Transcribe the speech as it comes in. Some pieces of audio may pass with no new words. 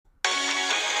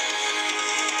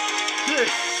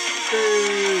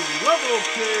is Level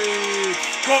Kid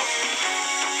Sports.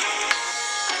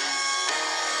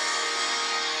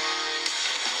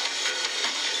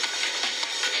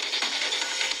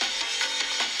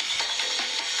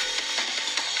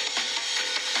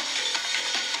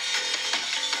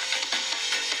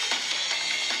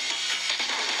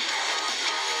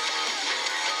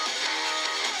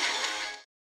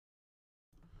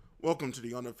 Welcome to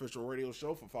the unofficial radio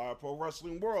show for Fire Pro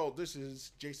Wrestling World. This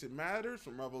is Jason Matters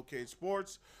from Revelcade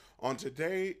Sports. On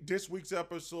this week's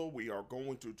episode, we are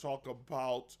going to talk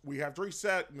about, we have three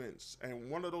segments, and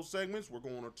one of those segments, we're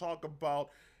going to talk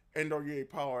about NWA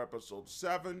Power Episode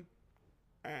 7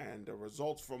 and the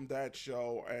results from that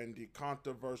show and the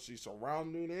controversy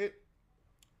surrounding it.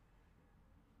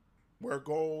 We're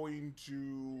going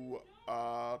to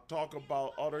talk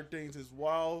about other things as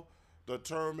well. The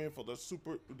tournament for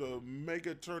the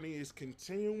mega tourney is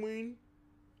continuing,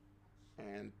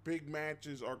 and big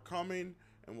matches are coming,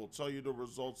 and we'll tell you the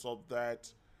results of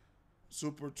that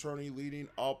super tourney leading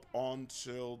up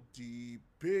until the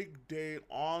big day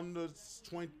on the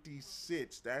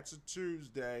 26th. That's a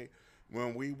Tuesday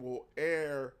when we will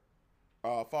air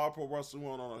Fire Pro Wrestling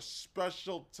World on a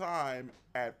special time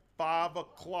at 5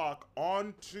 o'clock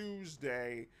on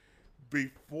Tuesday,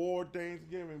 before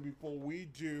Thanksgiving, before we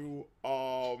do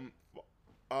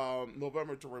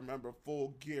November to Remember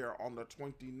Full Gear on the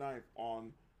 29th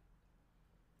on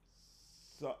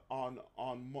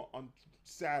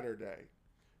Saturday.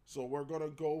 So we're gonna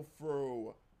go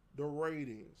through the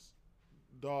ratings,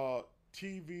 the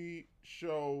TV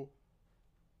show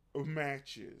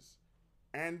matches,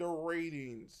 and the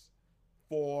ratings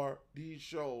for these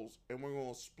shows, and we're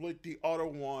gonna split the other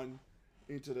one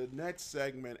into the next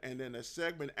segment, and then the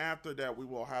segment after that we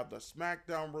will have the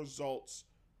SmackDown results,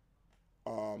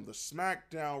 the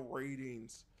SmackDown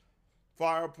ratings,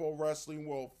 Fire Pro Wrestling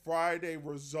World Friday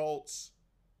results,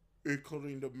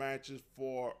 including the matches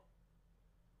for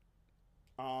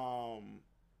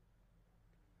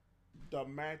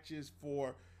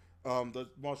the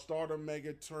Stardom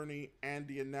Mega Tourney, and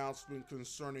the announcement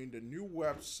concerning the new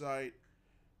website,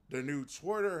 the new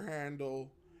Twitter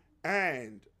handle,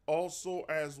 and also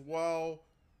as well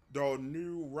the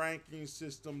new ranking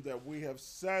system that we have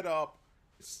set up,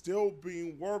 still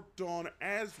being worked on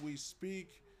as we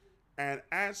speak, and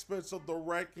aspects of the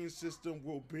ranking system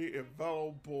will be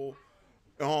available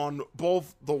on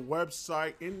both the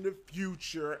website in the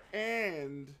future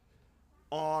and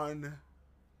on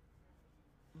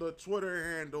the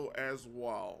Twitter handle as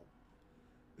well.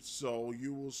 So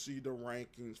you will see the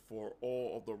rankings for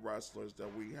all of the wrestlers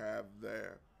that we have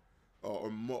there,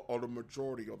 or the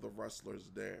majority of the wrestlers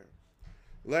there.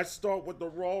 Let's start with the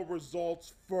Raw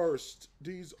results first.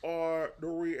 These are the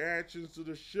reactions to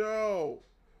the show.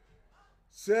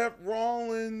 Seth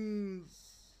Rollins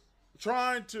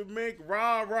trying to make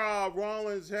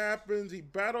Rollins happen. He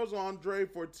battles Andre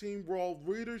for Team Raw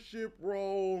leadership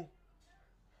role.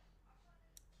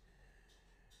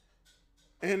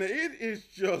 And it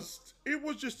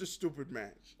was just a stupid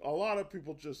match. A lot of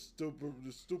people the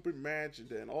stupid match, and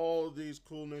then all of these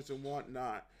coolness and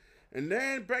whatnot. And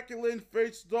then Becky Lynch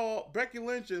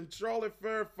and Charlotte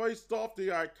Flair faced off the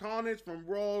Iconics from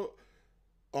Raw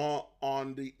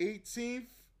on the 18th.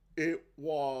 It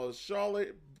was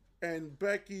Charlotte and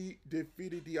Becky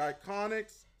defeated the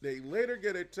Iconics. They later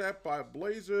get attacked by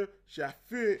Blazer,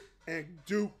 Shafir, and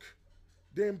Duke.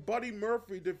 Then Buddy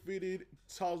Murphy defeated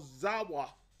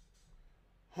Tozawa.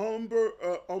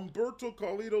 Humberto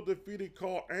Carlito defeated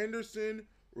Carl Anderson.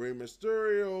 Rey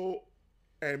Mysterio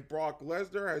and Brock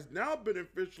Lesnar has now been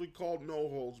officially called No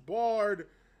Holds Barred.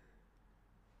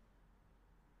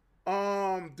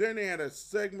 Then they had a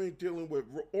segment dealing with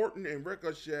Orton and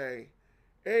Ricochet.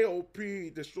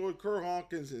 AOP destroyed Kurt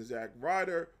Hawkins and Zack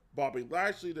Ryder. Bobby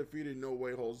Lashley defeated No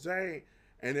Way Jose.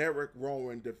 And Eric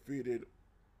Rowan defeated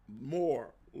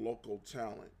more local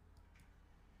talent.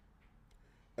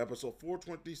 Episode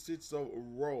 426 of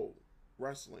Raw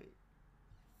Wrestling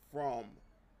from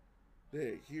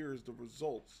there. Here's the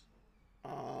results.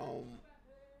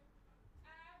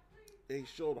 They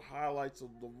showed highlights of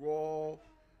the Raw.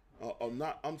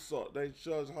 They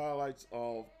showed highlights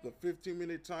of the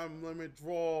 15-minute time limit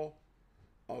draw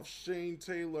of Shane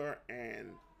Taylor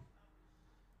and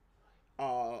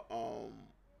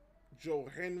Joe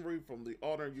Henry from the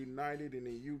Honor United in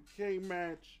a UK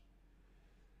match.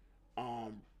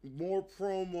 More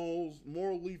promos,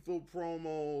 more lethal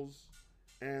promos,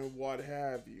 and what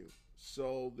have you.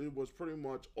 So it was pretty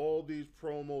much all these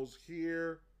promos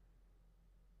here.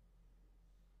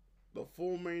 The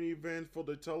full main event for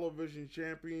the television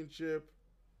championship.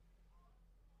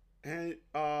 And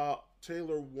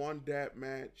Taylor won that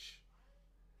match.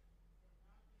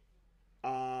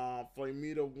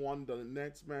 Flamita won the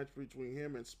next match between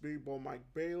him and Speedball Mike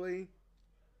Bailey.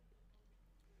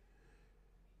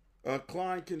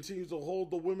 Klein continues to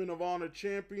hold the Women of Honor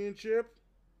Championship.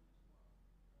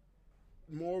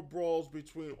 More brawls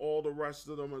between all the rest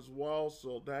of them as well,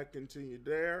 so that continued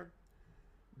there.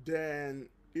 Then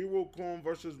Hero Clone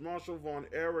versus Marshall Von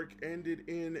Erich ended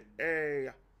in a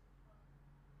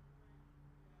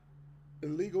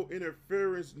illegal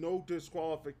interference, no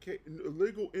disqualification,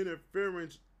 illegal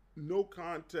interference, no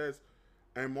contest,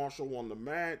 and Marshall won the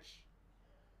match.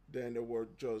 Then there were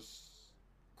just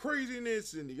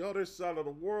craziness in the other side of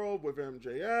the world with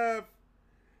MJF,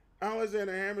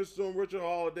 Alexander Hammerstone, Richard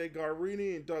Holiday,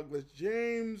 Garini, and Douglas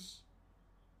James.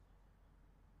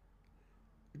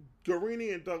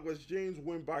 Garini and Douglas James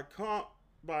win by count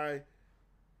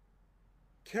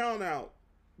out.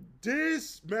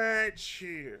 This match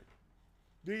here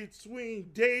between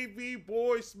Davey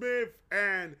Boy Smith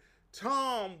and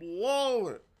Tom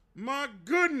Lawler, my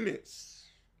goodness.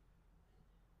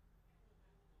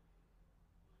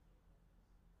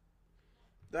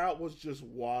 That was just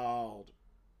wild.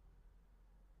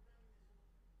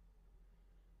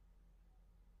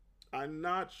 I'm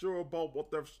not sure about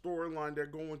what their storyline they're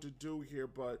going to do here,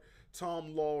 but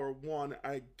Tom Lawler won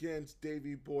against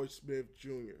Davey Boy Smith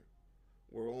Jr.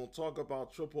 We're going to talk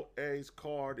about Triple A's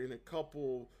card in a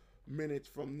couple minutes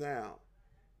from now.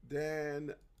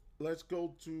 Then let's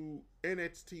go to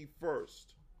NXT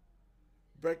first.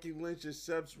 Becky Lynch's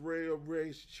Seb's Rail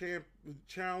Race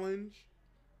Challenge.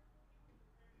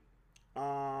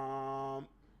 And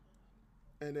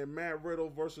then Matt Riddle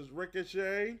versus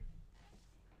Ricochet.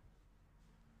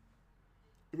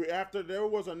 After there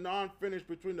was a non-finish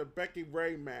between the Becky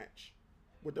Ray match.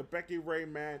 With the Becky Ray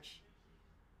match,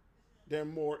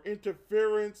 then more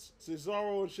interference.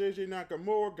 Cesaro and Shinji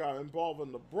Nakamura got involved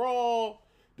in the brawl.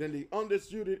 Then the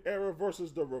Undisputed Era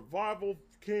versus the Revival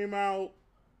came out.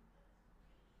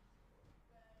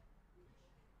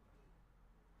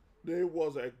 There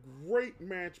was a great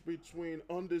match between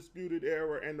Undisputed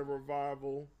Era and the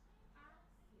Revival.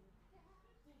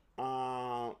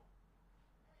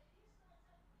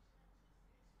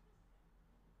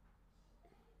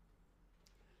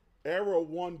 Era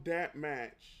won that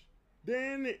match.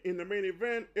 Then in the main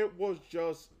event, it was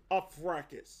just a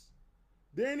fracas.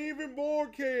 Then even more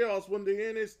chaos when the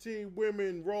NXT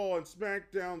Women Raw and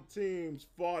SmackDown teams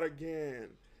fought again.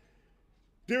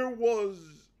 There was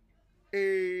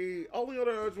only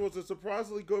other match was a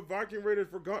surprisingly good Viking Raiders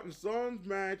Forgotten Sons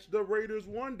match. The Raiders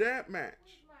won that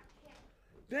match.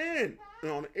 Then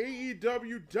on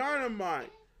AEW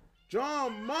Dynamite,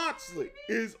 John Moxley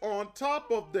is on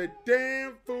top of the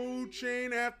damn food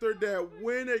chain after that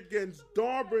win against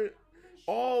Darby.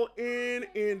 All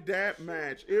in that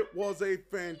match. It was a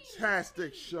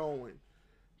fantastic showing.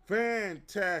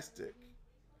 Fantastic.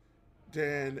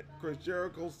 Then Chris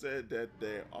Jericho said that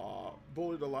they are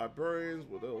bully the librarians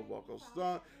with a local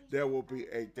stunt. There will be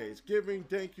a Thanksgiving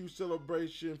thank you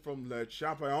celebration from Le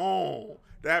Champion.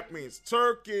 That means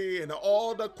turkey and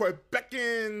all the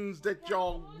Quebecans that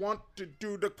y'all want to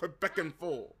do the Quebecan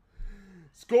for.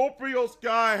 Scorpio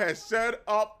Sky has set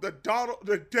up the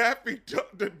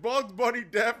Bugs Bunny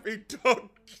Daffy Duck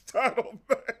title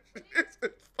match. It's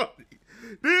funny.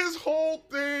 This whole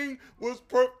thing was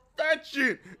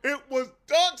perfection. It was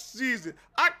duck season.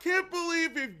 I can't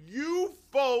believe if you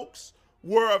folks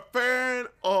were a fan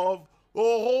of the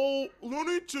whole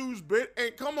Looney Tunes bit,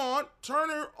 and come on,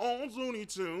 Turner owns Looney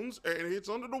Tunes, and it's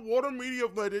under the Water Media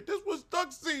Limited. This was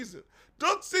duck season.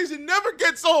 Duck season never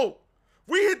gets old.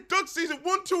 We hit duck season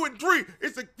 1, 2, and 3.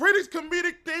 It's the greatest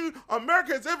comedic thing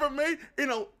America has ever made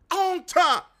in a long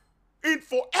time. In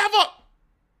forever.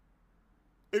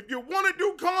 If you want to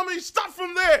do comedy, stop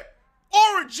from there.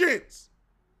 Origins.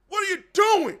 What are you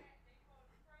doing?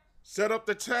 Set up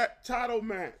the title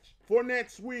match for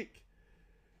next week.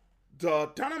 The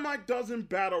Dynamite Dozen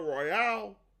Battle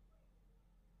Royale.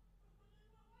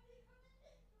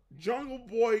 Jungle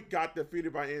Boy got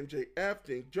defeated by MJF.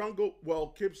 Then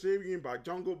Kip Sabian by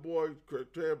Jungle Boy,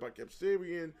 prepared by Kip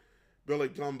Sabian. Billy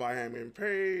Gunn by Hangman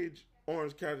Page.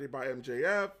 Orange Cassidy by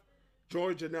MJF.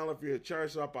 Joey Janela via chair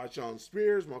shot by Sean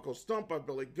Spears. Marco Stunt by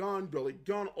Billy Gunn. Billy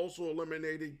Gunn also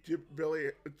eliminated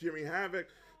Jimmy Havoc.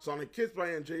 Sonic Kiss by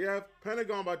MJF.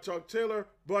 Pentagon by Chuck Taylor.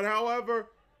 But however,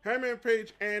 Hangman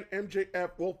Page and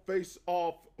MJF will face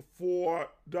off for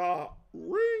the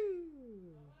ring.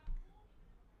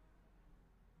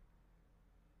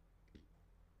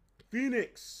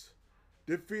 Phoenix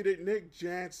defeated Nick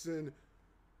Jackson,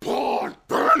 Paul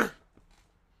Burner,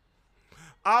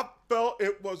 I felt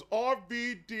it was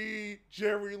RVD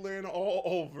Jerry Lynn all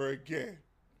over again.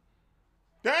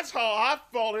 That's how I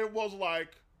felt. It was like,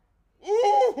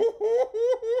 ooh,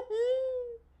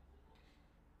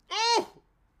 ooh,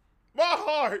 my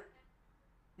heart,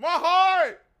 my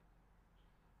heart.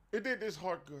 It did this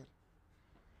heart good.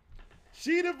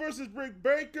 Sheeta versus Britt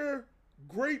Baker,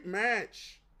 great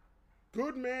match.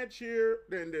 Good match here.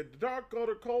 Then the Dark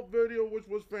Color Cult video, which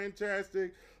was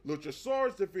fantastic.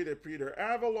 Luchasaurus defeated Peter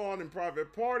Avalon, and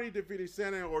Private Party defeated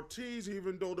Santa Ortiz,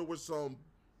 even though there was some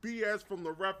BS from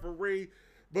the referee.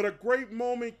 But a great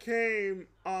moment came.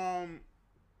 But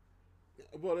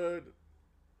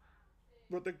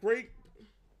the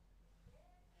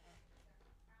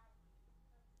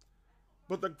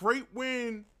great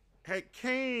win had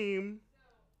came.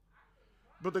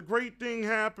 But the great thing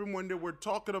happened when they were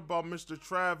talking about Mr.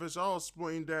 Travis. I'll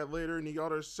explain that later in the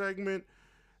other segment.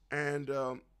 And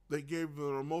they gave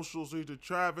the emotional scene to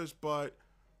Travis, but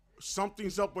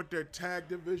something's up with their tag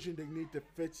division. They need to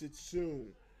fix it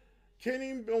soon.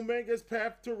 Kenny Omega's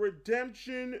path to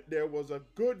redemption. There was a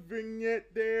good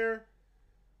vignette there.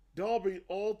 Darby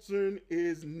Allin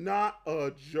is not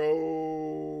a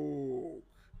joke.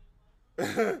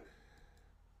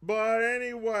 But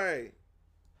anyway.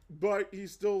 But he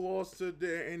still lost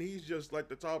today, and he's just like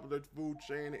the top of the food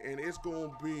chain, and it's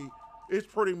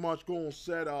pretty much going to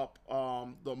set up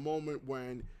the moment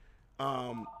when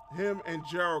him and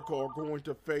Jericho are going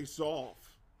to face off.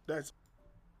 That's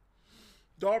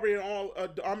Darby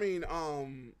and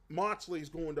Moxley's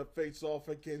going to face off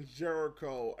against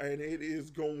Jericho, and it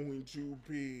is going to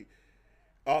be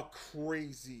a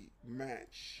crazy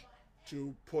match,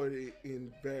 to put it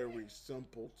in very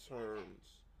simple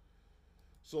terms.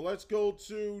 So let's go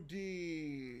to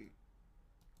the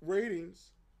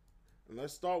ratings. And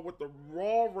let's start with the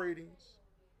Raw ratings.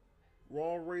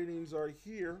 Raw ratings are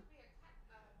here.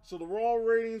 So the Raw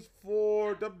ratings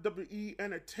for WWE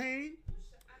Entertained.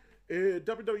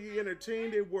 WWE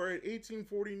Entertained, they were at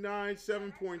 1849,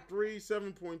 7.3,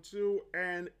 7.2,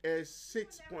 and a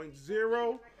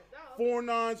 6.0. 4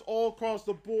 9s all across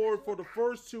the board for the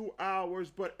first 2 hours,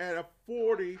 but at a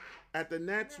 40 at the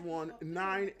next one,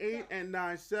 9.8 and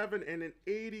 9.7, and an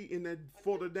 80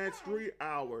 for the next 3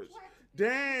 hours.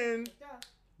 Then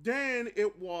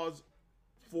it was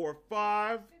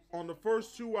 4.5 on the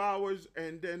first 2 hours,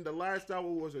 and then the last hour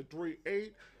was a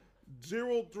 3.8.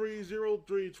 03,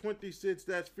 03, 26,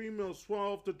 that's females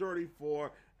 12 to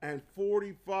 34, and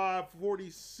 45,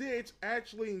 46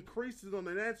 actually increases on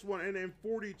the next one, and then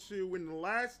 42 in the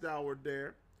last hour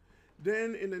there.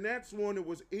 Then in the next one, it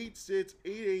was 8.6,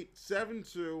 8.8,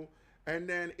 7.2, and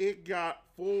then it got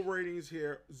full ratings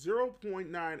here,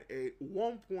 0.98,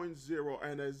 1.0,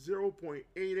 and a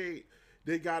 0.88.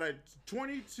 They got a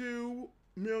 22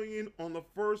 million on the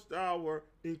first hour,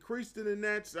 increased in the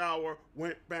next hour,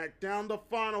 went back down the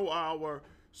final hour,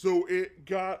 so it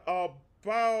got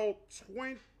about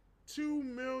 22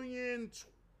 million,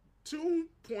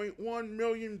 2.1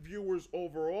 million viewers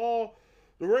overall.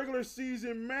 The regular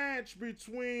season match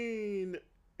between,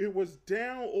 it was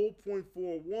down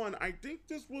 0.41. I think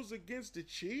this was against the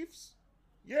Chiefs.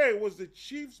 Yeah, it was the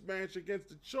Chiefs match against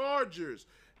the Chargers.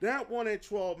 That one at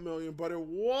 12 million, but it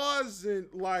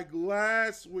wasn't like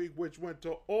last week, which went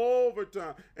to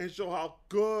overtime, and show how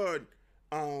good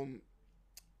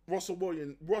Russell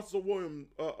Wilson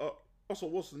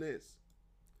is.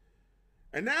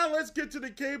 And now let's get to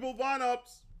the cable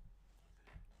lineups.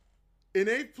 In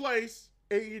 8th place,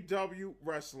 AEW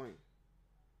Wrestling.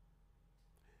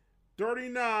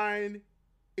 39,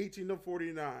 18 to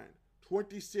 49.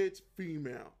 26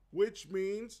 female, which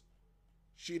means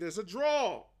Sheeta's a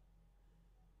draw.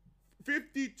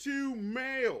 52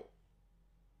 male.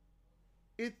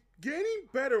 It's getting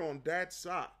better on that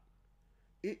side.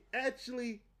 It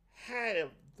actually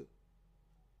halved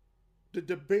the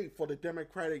debate for the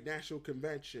Democratic National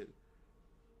Convention,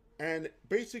 and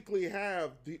basically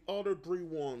have the other 3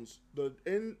 ones, the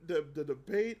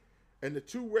debate and the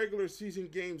 2 regular season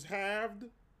games halved,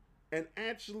 and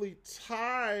actually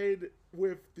tied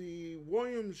with the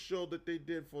Williams show that they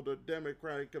did for the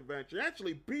Democratic Convention.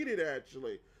 Actually beat it,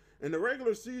 actually. And the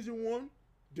regular season one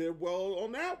did well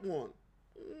on that one.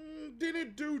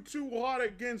 Didn't do too hot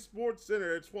against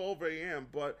SportsCenter at 12 a.m.,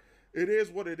 but it is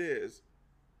what it is.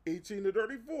 18 to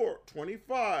 34,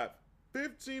 25,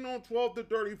 15 on 12 to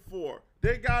 34.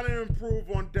 They got to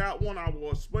improve on that one. I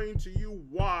will explain to you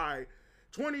why.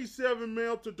 27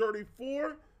 male to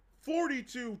 34,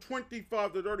 42,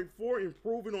 25 to 34,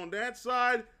 improving on that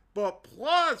side, but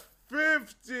plus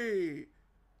 50,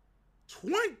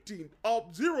 20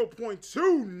 up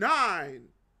 0.29.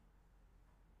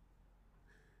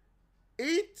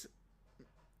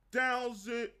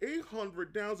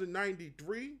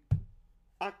 8,893.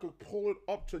 I could pull it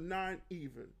up to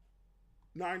 900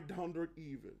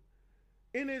 even.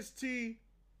 NXT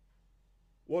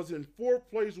was in fourth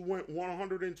place, went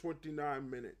 129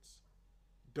 minutes.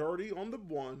 Dirty on the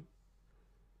 1,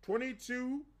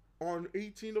 22 on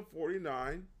 18 to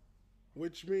 49,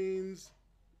 which means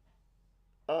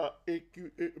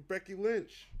Becky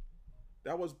Lynch.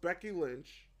 That was Becky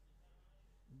Lynch.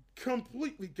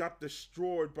 Completely got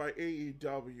destroyed by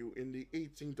AEW in the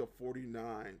 18 to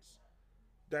 49s.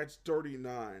 That's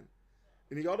 39.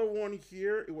 And the other one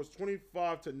here, it was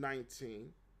 25 to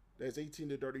 19. That's 18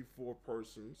 to 34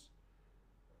 persons.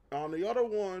 On the other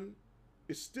one,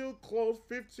 it's still close,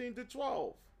 15 to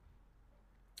 12.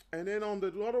 And then on the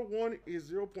other one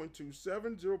is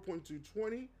 0.27,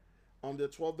 0.220 on the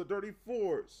 12 to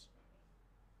 34s.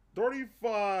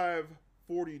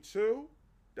 35-42,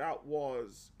 that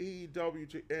was AEW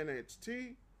to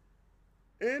NXT.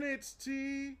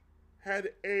 NXT had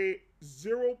a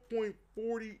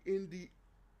 0.40 in the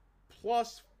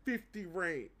plus 50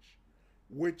 range,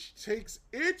 which takes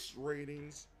its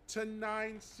ratings to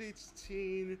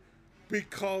 916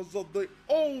 because of the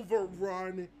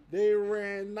overrun. They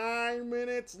ran 9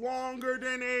 minutes longer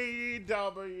than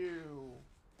AEW.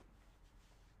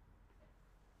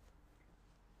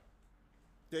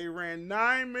 They ran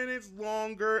 9 minutes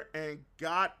longer and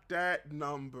got that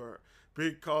number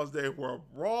because they were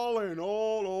brawling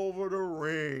all over the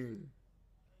ring.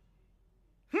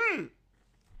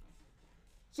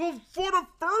 So for the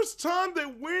first time, they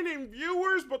win in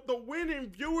viewers, but the win in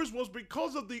viewers was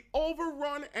because of the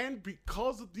overrun and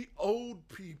because of the old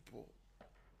people.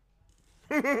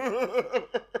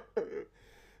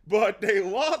 But they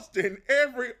lost in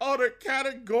every other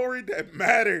category that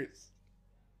matters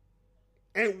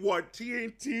and what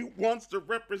TNT wants to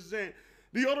represent.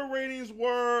 The other ratings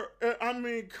were,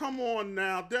 come on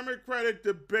now, Democratic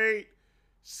debate,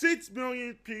 6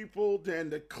 million people. Then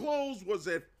the close was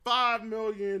at 5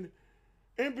 million.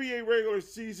 NBA regular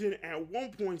season at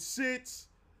 1.6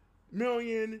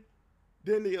 million.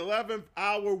 Then the 11th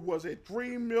hour was at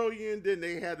 3 million. Then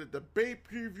they had a debate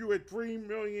preview at 3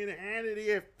 million.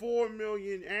 Hannity at 4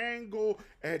 million. Angle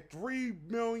at 3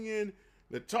 million.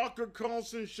 The Tucker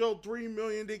Carlson show, 3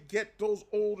 million. They get those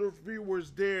older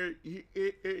viewers there.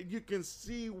 You can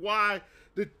see why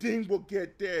the thing will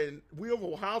get there. And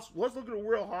let's look at the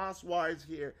Real Housewives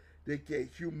here. They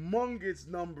get humongous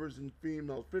numbers in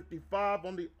females. 55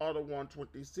 on the other one,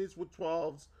 26 with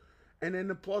 12s. And then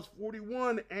the plus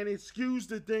 41. And it skews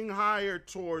the thing higher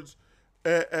towards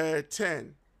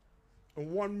 10.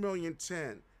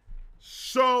 1,000,010.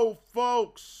 So,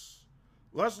 folks,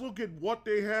 let's look at what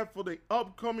they have for the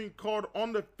upcoming card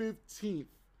on the 15th.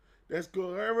 That's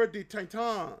Guerrera de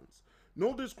Titans.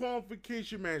 No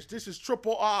disqualification match. This is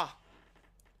Triple R.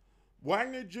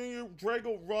 Wagner Jr.,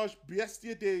 Drago Rush,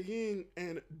 Bestia de Ying,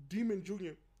 and Demon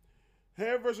Jr.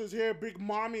 Hair versus Hair, Big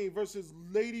Mommy versus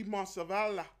Lady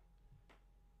Marvila.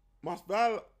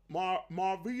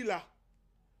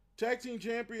 Tag Team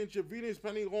Championship, Venus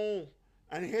Paniron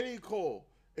and Helico,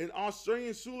 and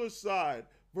Australian Suicide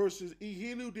versus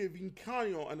Ihilu de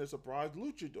Vincano and a surprise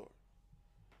luchador.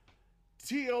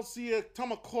 TLC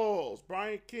Tamacos,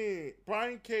 Brian Cage,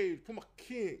 Puma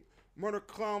King, Murder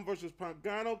Clown versus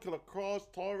Pagano, Killer Cross,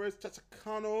 Torres,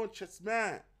 Chesacano, and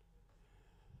Chessman.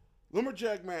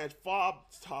 Lumberjack match,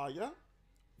 Taya,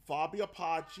 Fabi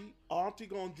Apache,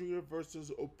 Antigon Jr.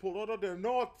 versus Oporoto del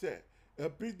Norte, El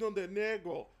Bigno de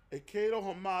Negro, Ekedo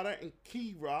Hamada, and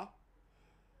Kira.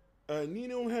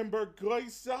 Nino Hamburg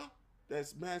Glacia,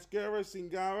 that's Mascara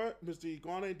Singara, Mr.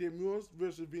 Iguana de Muas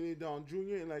versus Vinny Don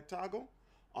Jr. and Latago.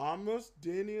 Amos,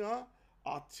 Denia,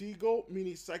 Artigo,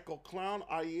 Mini Psycho Clown,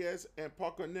 IES, and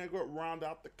Parker Negro round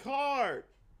out the card.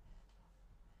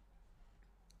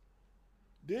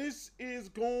 This is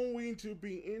going to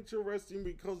be interesting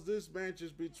because this match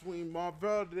is between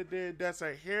Marvel the Dead. That's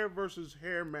a hair versus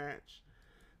hair match.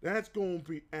 That's going to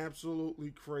be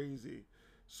absolutely crazy.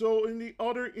 So in the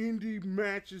other indie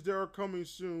matches that are coming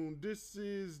soon, this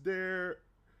is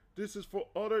for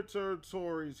other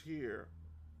territories here.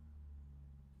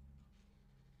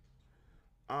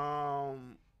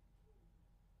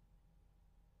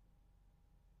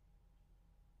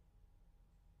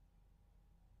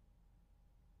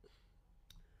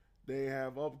 They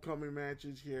have upcoming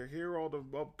matches here. Here are all the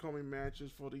upcoming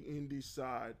matches for the indie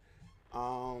side.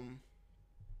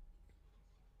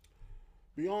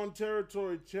 Beyond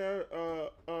Territory,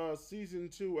 Season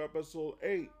 2, Episode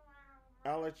 8.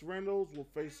 Alex Reynolds will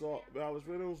face off Alex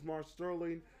Reynolds, Mark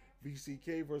Sterling,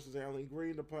 VCK versus Alan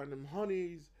Green, the Platinum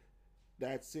Honeys.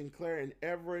 That's Sinclair and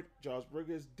Everett, Josh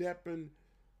Briggs, Deppen,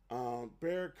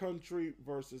 Bear Country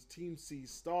versus Team C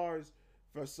Stars,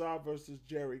 Facade versus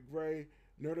Jerry Gray,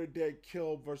 Notre Dame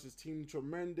Kill versus Team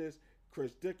Tremendous,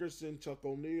 Chris Dickerson, Chuck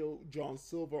O'Neal, John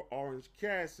Silver, Orange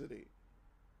Cassidy.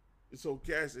 So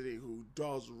Cassidy, who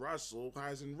does wrestle,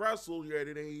 hasn't wrestled yet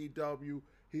in AEW.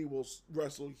 He will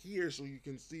wrestle here so you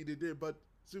can see the did, but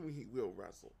soon he will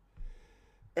wrestle.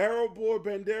 Arrow Boy,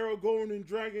 Bandero, Golden and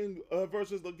Dragon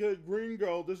versus the Good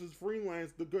Gringo. This is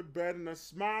Freelance, the Good, Bad, and the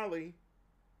Smiley.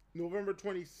 November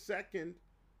 22nd.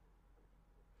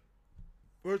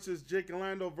 Versus Jake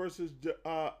Orlando versus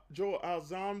Joe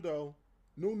Alzando.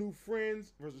 No New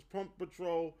Friends versus Pump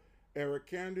Patrol. Eric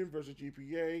Camden versus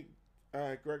GPA.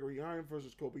 Gregory Iron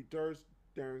versus Kobe Durst.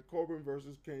 Darren Corbin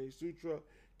versus Kenny Sutra.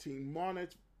 Team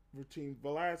Monich for Team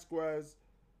Velasquez.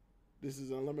 This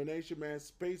is an elimination match.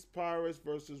 Space Pirates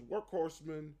versus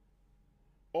Workhorsemen.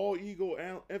 All Eagle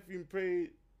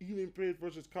Eating Page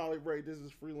versus Collie Ray. This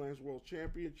is Freelance World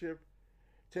Championship.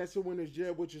 Chance to Win is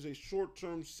Jeb, which is a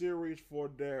short-term series for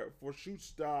Shoot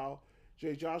Style.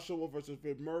 Jay Joshua versus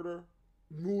Vid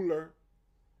Mueller.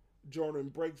 Jordan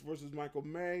Breaks versus Michael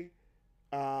May.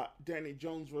 Danny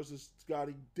Jones versus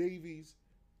Scotty Davies.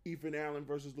 Ethan Allen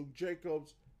versus Luke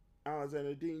Jacobs.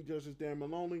 Alexander Dean versus Dan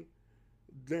Maloney.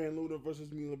 Dan Luda versus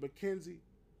Mila McKenzie.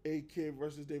 A-Kid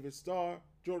versus David Starr.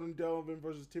 Jordan Delavan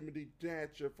versus Timothy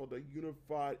Thatcher for the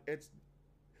Unified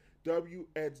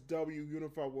WXW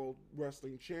Unified World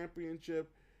Wrestling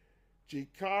Championship.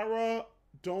 Chikara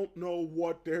don't know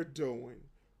what they're doing.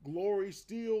 Glory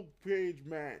Steel Cage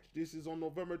match. This is on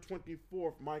November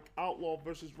 24th. Mike Outlaw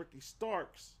versus Ricky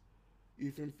Starks.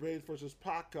 Ethan Page versus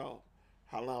Paco.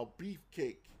 Halal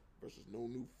Beefcake versus No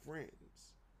New Friends.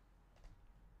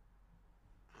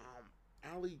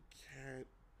 Alley Cat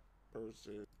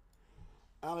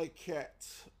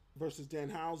versus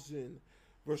Danhausen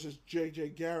versus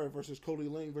JJ Garrett versus Cody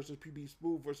Lane versus PB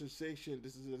Smooth versus Station.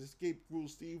 This is an Escape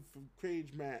Rules Steve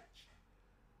Cage match.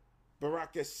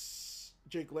 Baracus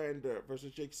Jake Lander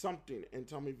versus Jake Something and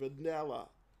Tommy Vanilla.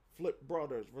 Flip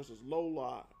Brothers versus Low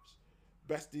Lives.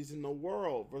 Besties in the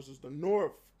World versus the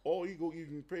North. All Eagle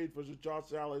Evening Page versus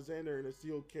Josh Alexander in a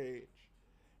steel cage.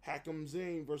 Hack'em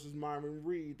Zane versus Myron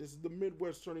Reed. This is the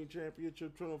Midwest Turning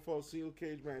Championship Tournament for steel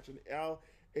cage match. And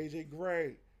AJ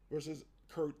Gray versus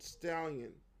Kurt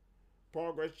Stallion.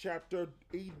 Progress Chapter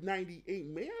 898.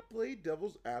 May I play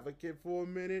Devil's Advocate for a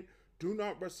minute? Do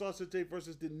Not Resuscitate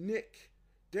versus The Nick.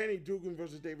 Danny Dugan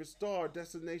versus David Starr.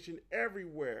 Destination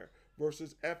Everywhere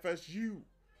versus FSU.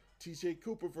 T.J.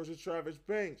 Cooper versus Travis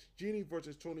Banks. Genie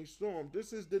versus Tony Storm.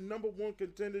 This is the #1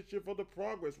 contendership for the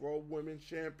Progress World Women's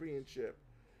Championship.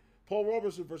 Paul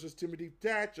Robertson versus Timothy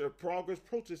Thatcher. Progress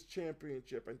Protest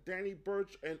Championship. And Danny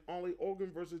Burch and Ollie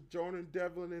Ogun versus Jordan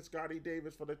Devlin and Scotty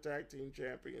Davis for the Tag Team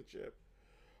Championship.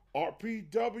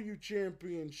 RPW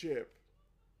Championship.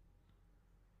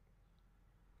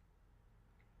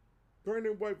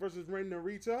 Brandon White versus Ren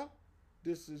Narita.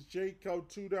 This is J-Code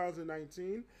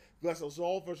 2019. Glessa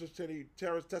Zoll versus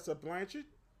Tessa Blanchard.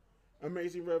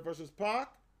 Amazing Red versus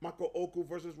Pac. Michael Oku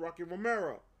versus Rocky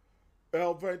Romero.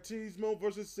 El Ventismo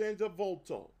versus Sandra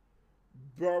Volto.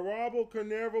 Barabo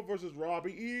Carnero versus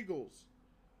Robbie Eagles.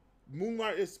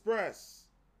 Moonlight Express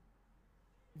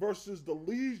versus the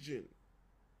Legion.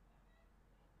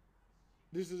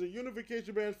 This is a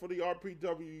unification match for the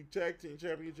RPW Tag Team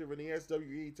Championship and the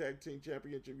SWE Tag Team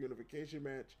Championship unification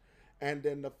match. And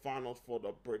then the finals for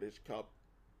the British Cup,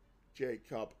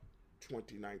 J-Cup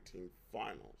 2019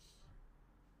 finals.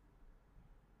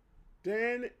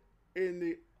 Then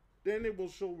it will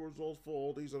show results for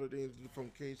all these other things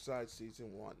from Cage Side season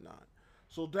and whatnot.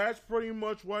 So that's pretty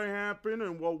much what happened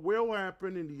and what will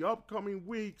happen in the upcoming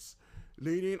weeks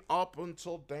leading up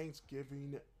until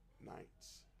Thanksgiving night.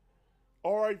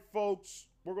 All right, folks,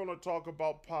 we're going to talk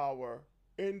about Power,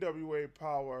 NWA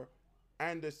Power,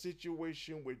 and the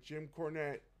situation with Jim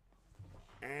Cornette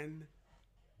and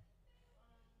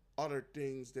other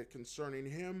things that concerning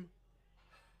him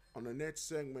on the next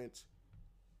segment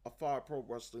of Fire Pro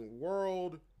Wrestling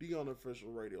World, the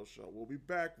Unofficial Radio Show. We'll be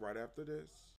back right after this.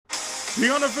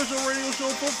 The Unofficial Radio Show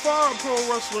for Fire Pro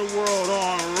Wrestling World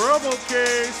on Rebel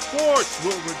K Sports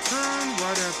will return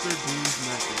right after these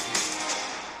messages.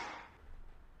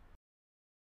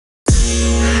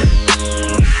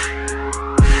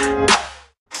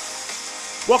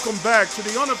 Welcome back to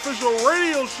the Unofficial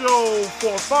Radio Show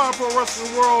for Fire Pro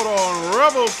Wrestling World on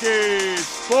Rebel K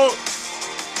Sports.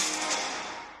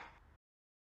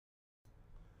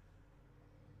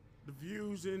 The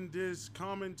views in this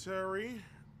commentary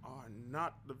are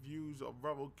not the views of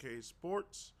Rebel K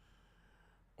Sports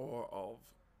or of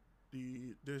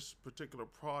this particular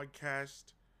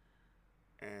podcast,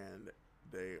 and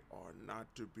they are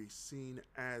not to be seen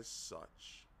as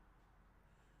such.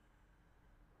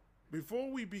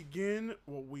 Before we begin,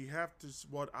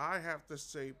 what I have to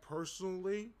say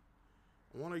personally,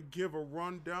 I want to give a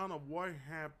rundown of what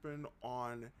happened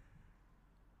on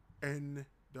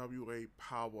NWA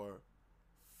Power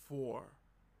 4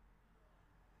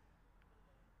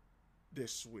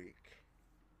 this week.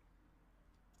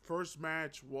 First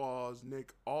match was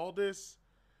Nick Aldis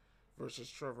versus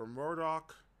Trevor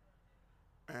Murdoch,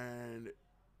 and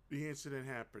the incident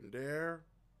happened there.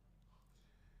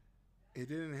 It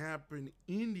didn't happen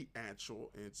in the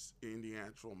actual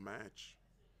match,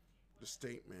 the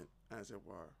statement, as it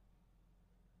were.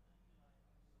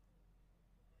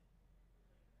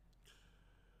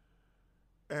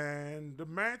 And the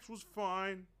match was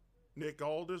fine. Nick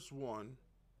Aldis won.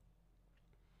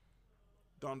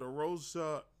 Thunder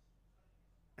Rosa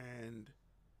and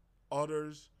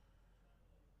others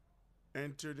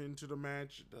entered into the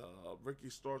match. Ricky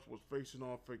Starks was facing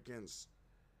off against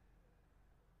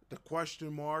the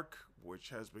Question Mark, which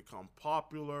has become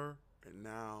popular, and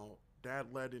now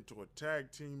that led into a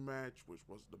tag team match, which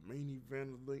was the main event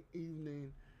of the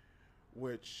evening,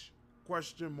 which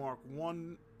Question Mark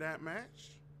won that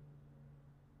match.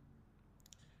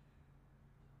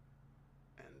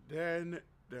 And then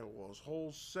there was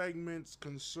whole segments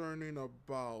concerning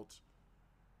about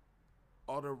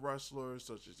other wrestlers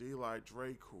such as Eli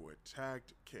Drake, who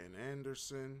attacked Ken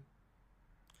Anderson.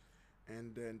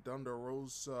 And then Thunder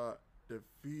Rosa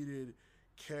defeated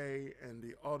Kay and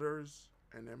the others.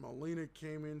 And then Melina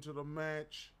came into the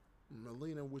match.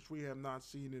 Melina, which we have not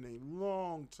seen in a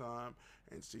long time,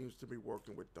 and seems to be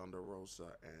working with Thunder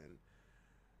Rosa and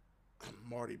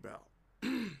Marty Bell.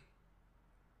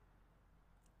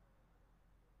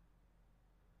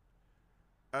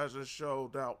 As a show,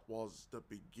 that was the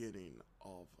beginning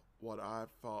of what I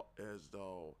felt as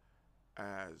though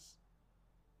as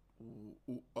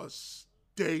a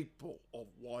staple of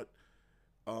what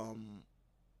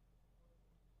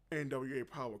NWA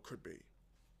Power could be,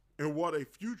 and what a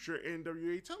future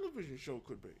NWA television show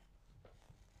could be.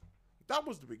 That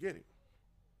was the beginning.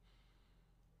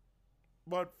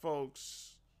 But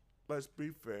folks, let's be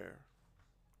fair.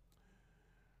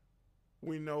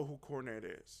 We know who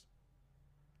Cornette is.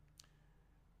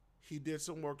 He did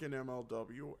some work in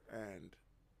MLW, and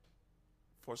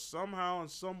for somehow, in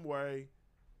some way,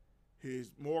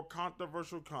 his more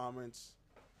controversial comments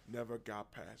never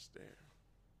got past there.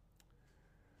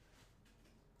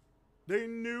 They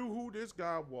knew who this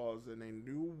guy was, and they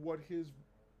knew what his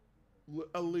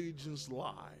allegiance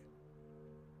lied.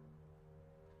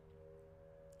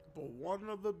 But one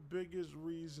of the biggest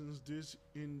reasons this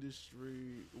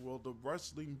industry, well, the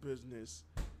wrestling business,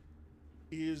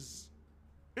 is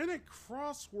in a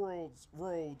crossroads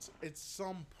at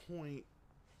some point,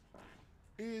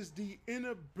 is the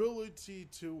inability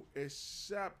to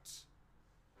accept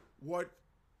what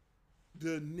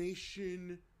the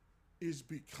nation is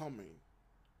becoming.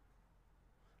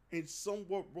 It's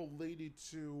somewhat related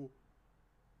to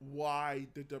why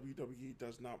the WWE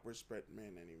does not respect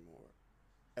men anymore.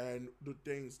 And the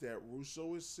things that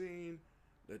Russo is seeing,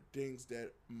 the things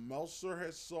that Meltzer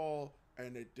has saw,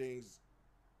 and the things,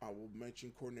 I will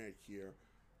mention Cornette here,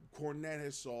 Cornette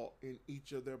has saw in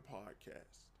each of their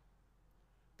podcasts.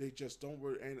 They just don't,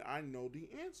 and I know the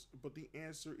answer, but the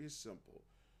answer is simple.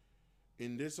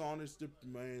 In this honest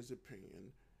man's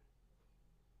opinion,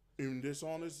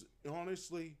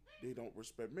 honestly, they don't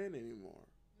respect men anymore.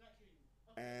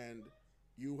 And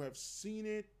you have seen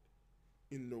it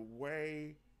in the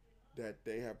way that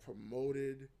they have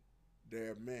promoted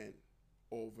their men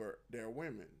over their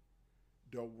women.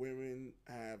 The women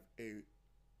have a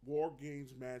War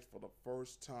Games match for the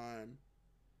first time,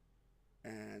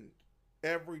 and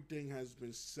everything has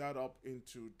been set up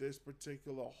into this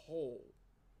particular hole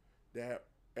that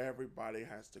everybody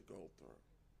has to go through.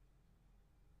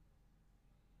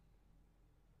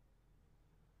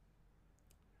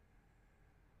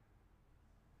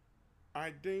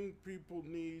 I think people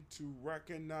need to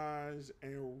recognize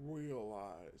and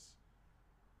realize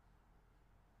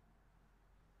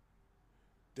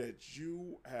that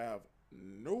you have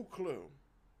no clue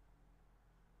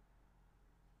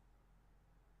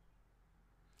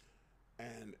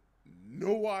and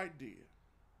no idea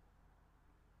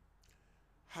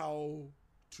how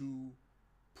to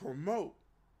promote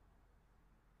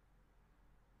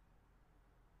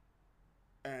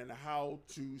and how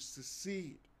to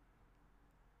succeed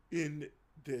in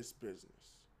this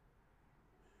business.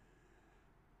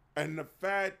 And the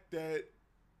fact that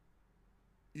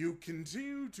you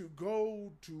continue to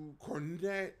go to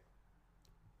Cornette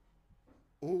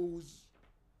whose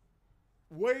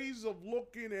ways of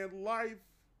looking at life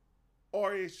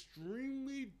are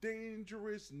extremely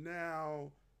dangerous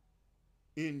now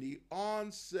in the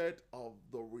onset of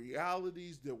the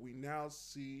realities that we now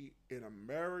see in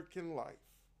American life.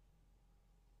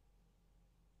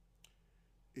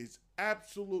 Is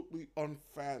absolutely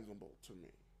unfathomable to me.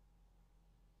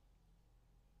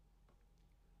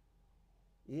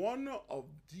 One of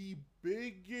the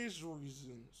biggest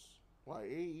reasons why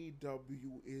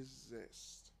AEW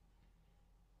exists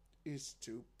is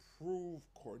to prove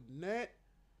Cornette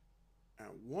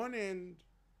at one end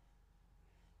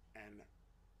and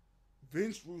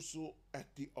Vince Russo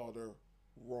at the other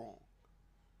wrong.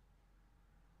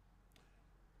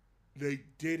 They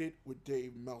did it with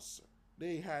Dave Meltzer.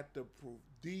 They had to prove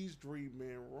these three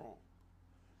men wrong.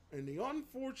 And the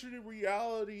unfortunate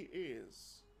reality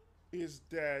is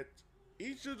that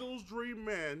each of those three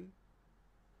men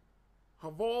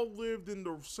have all lived in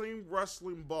the same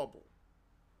wrestling bubble.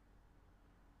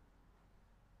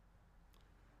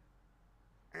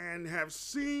 And have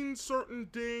seen certain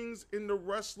things in the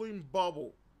wrestling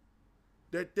bubble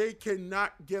that they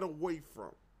cannot get away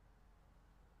from.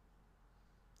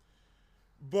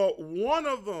 But one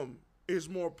of them is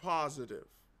more positive,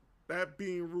 that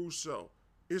being Russo,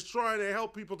 is trying to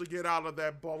help people to get out of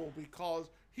that bubble because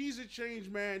he's a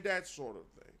changed man, that sort of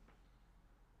thing.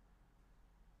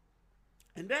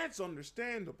 And that's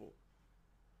understandable.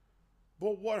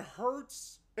 But what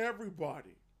hurts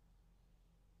everybody,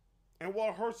 and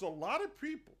what hurts a lot of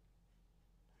people,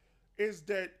 is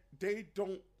that they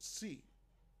don't see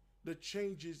the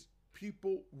changes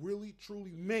people really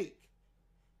truly make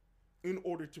in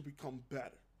order to become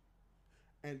better.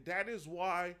 And that is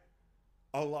why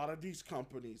a lot of these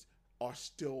companies are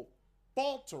still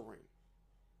faltering.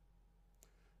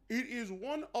 It is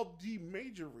one of the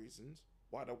major reasons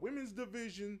why the women's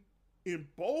division in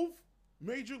both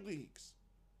major leagues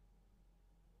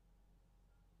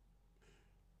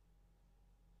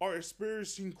are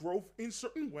experiencing growth in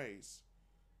certain ways.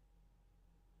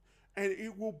 And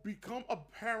it will become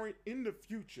apparent in the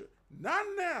future, not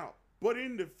now, but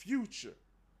in the future,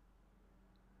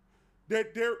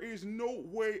 that there is no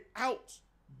way out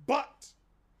but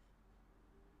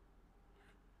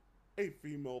a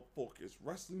female-focused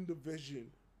wrestling division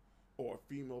or a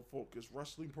female-focused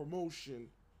wrestling promotion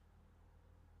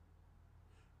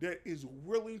that is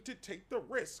willing to take the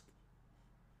risk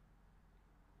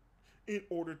in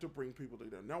order to bring people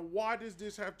together. Now, why does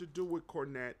this have to do with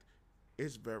Cornette?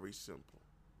 It's very simple.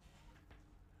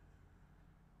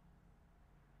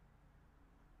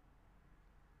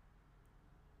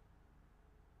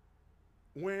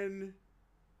 When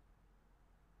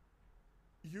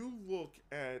you look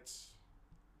at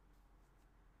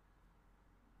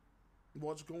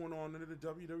what's going on in the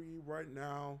WWE right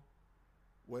now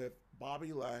with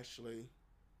Bobby Lashley,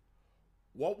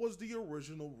 what was the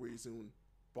original reason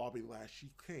Bobby Lashley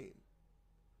came?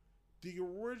 The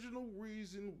original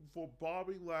reason for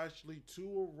Bobby Lashley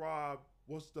to arrive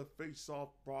was to face off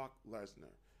Brock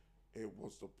Lesnar. It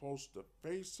was supposed to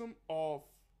face him off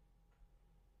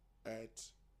at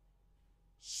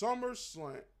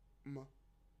SummerSlam,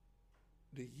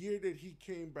 the year that he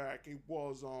came back. It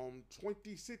was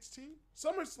 2016?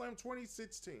 SummerSlam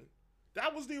 2016.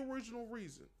 That was the original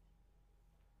reason.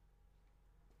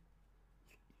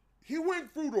 He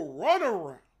went through the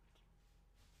runaround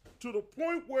to the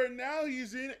point where now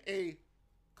he's in a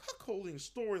cuckolding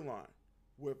storyline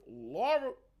with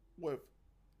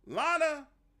Lana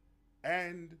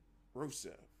and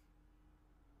Rusev.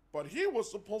 But he was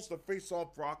supposed to face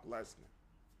off Brock Lesnar.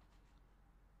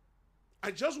 I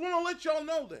just want to let y'all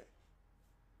know that.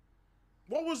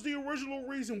 What was the original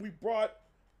reason we brought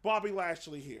Bobby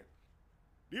Lashley here?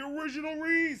 The original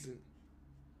reason.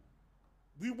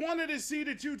 We wanted to see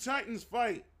the two Titans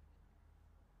fight.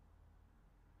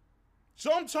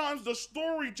 Sometimes the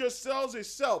story just sells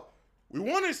itself. We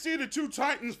want to see the two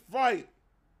Titans fight.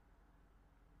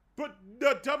 But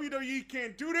the WWE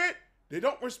can't do that. They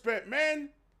don't respect men.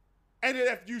 And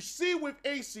if you see with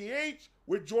ACH,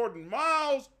 with Jordan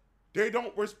Miles, they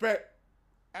don't respect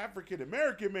African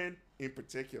American men in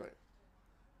particular.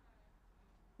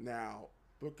 Now,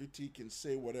 Booker T can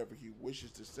say whatever he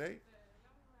wishes to say,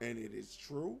 and it is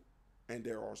true. And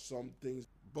there are some things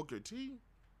Booker T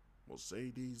will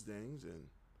say these things and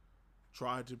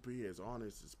try to be as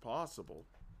honest as possible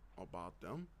about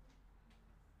them.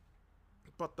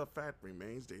 But the fact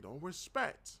remains they don't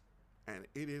respect. And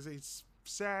it is a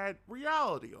sad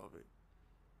reality of it.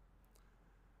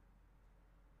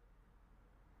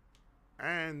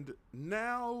 And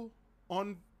now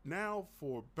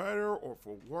for better or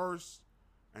for worse,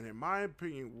 and in my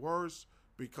opinion worse,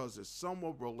 because it's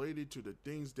somewhat related to the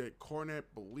things that Cornette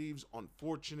believes.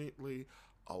 Unfortunately,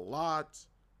 a lot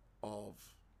of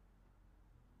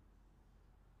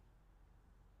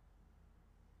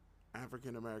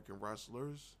African American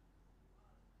wrestlers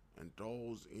and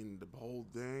those in the whole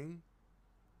thing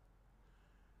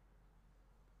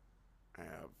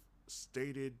have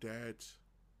stated that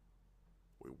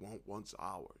we want what's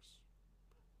ours.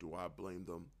 Do I blame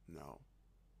them? No.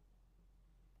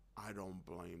 I don't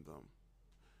blame them,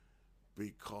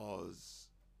 because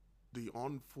the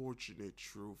unfortunate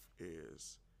truth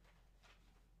is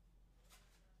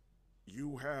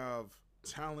you have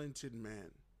talented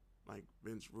men like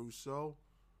Vince Russo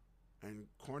and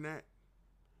Cornette,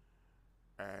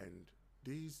 and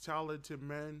these talented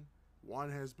men,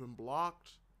 one has been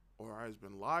blocked or has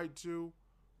been lied to,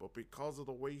 but because of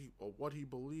the way or what he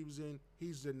believes in,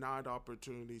 he's denied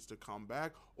opportunities to come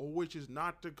back, or which is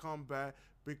not to come back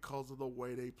because of the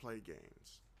way they play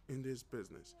games in this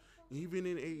business, even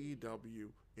in AEW,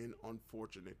 in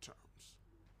unfortunate terms.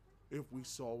 If we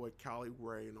saw with Cali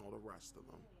Ray and all the rest of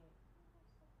them.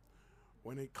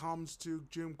 When it comes to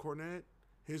Jim Cornette,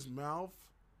 his mouth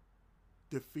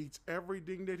defeats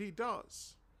everything that he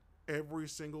does every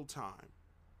single time.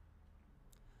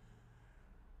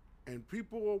 And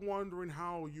people are wondering,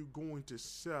 how are you going to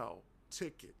sell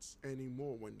tickets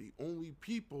anymore when the only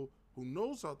people who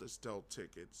knows how to sell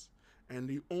tickets and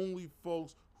the only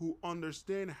folks who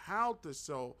understand how to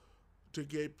sell to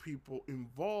get people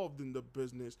involved in the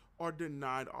business are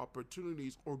denied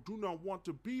opportunities or do not want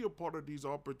to be a part of these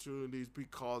opportunities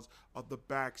because of the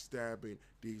backstabbing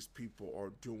these people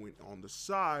are doing on the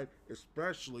side,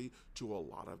 especially to a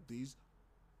lot of these,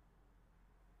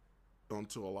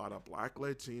 to a lot of Black,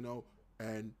 Latino,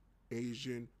 and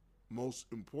Asian, most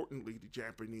importantly, the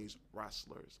Japanese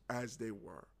wrestlers, as they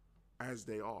were, as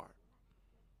they are.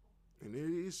 And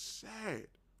it is sad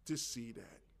to see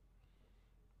that.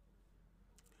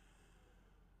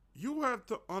 You have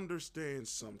to understand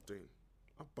something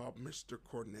about Mr.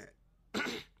 Cornette.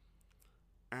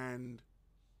 And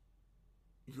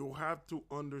you'll have to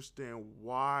understand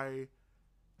why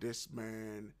this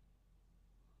man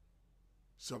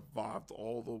survived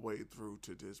all the way through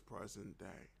to this present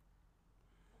day.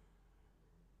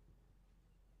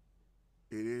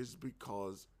 It is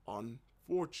because,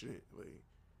 unfortunately,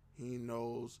 he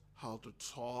knows how to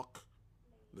talk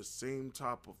the same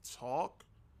type of talk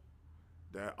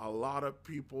that a lot of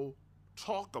people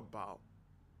talk about.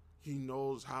 He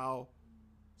knows how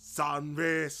Southern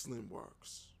wrestling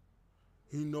works.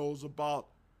 He knows about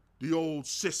the old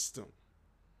system.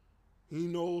 He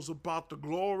knows about the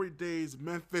glory days of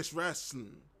Memphis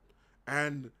wrestling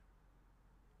and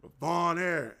Von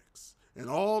Erichs and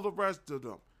all the rest of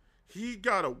them. He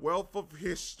got a wealth of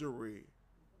history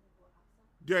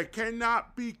that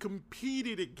cannot be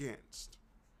competed against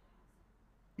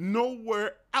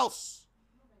nowhere else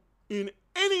in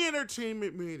any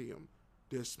entertainment medium.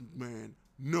 This man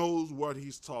knows what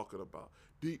he's talking about.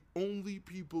 The only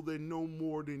people that know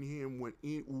more than him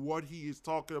what he is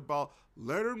talking about,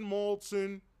 Leonard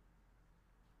Maltin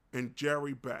and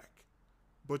Jerry Beck.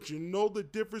 But you know the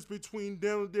difference between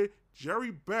them?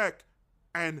 Jerry Beck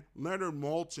and Leonard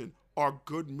Maltin are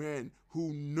good men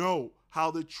who know how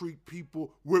to treat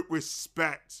people with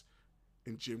respect.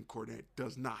 And Jim Cornette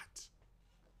does not.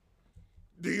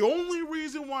 The only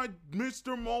reason why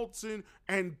Mr. Maltin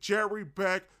and Jerry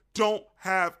Beck don't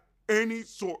have any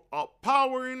sort of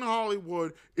power in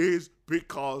Hollywood is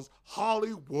because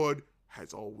Hollywood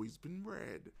has always been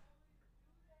red.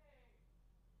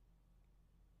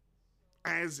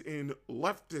 As in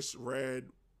leftist red,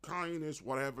 communist,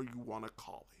 whatever you want to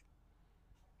call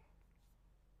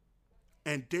it.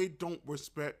 And they don't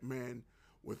respect men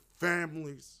with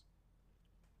families,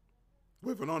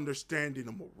 with an understanding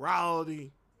of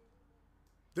morality.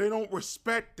 They don't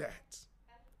respect that.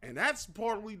 And that's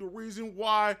partly the reason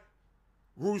why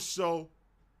Russo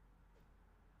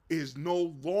is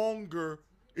no longer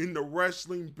in the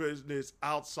wrestling business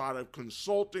outside of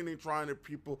consulting and trying to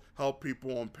help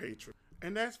people on Patreon.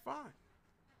 And that's fine.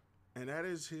 And that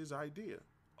is his idea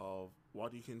of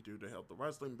what he can do to help the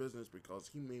wrestling business, because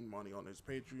he made money on his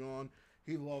Patreon.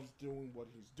 He loves doing what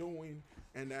he's doing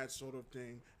and that sort of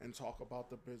thing, and talk about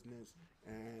the business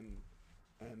and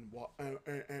what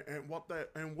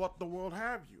the world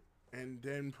have you, and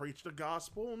then preach the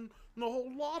gospel and the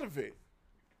whole lot of it.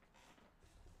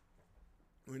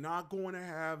 We're not going to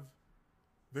have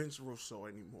Vince Russo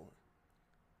anymore.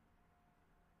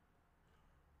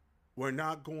 We're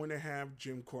not going to have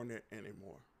Jim Cornette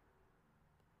anymore.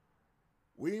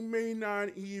 We may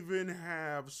not even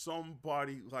have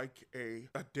somebody like a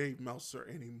Dave Meltzer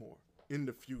anymore in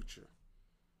the future.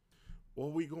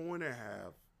 what we going to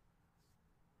have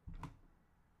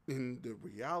in the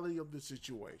reality of the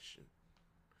situation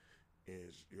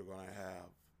is you're going to have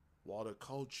water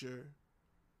culture,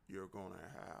 you're going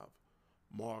to have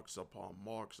marks upon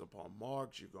marks upon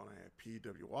marks, you're going to have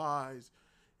PWIs,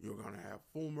 you're going to have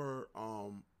former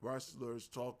wrestlers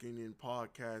talking in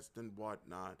podcasts and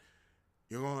whatnot.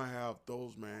 You're going to have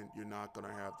those men. You're not going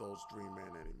to have those three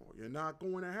men anymore. You're not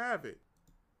going to have it.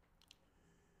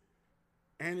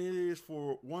 And it is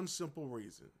for one simple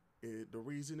reason. The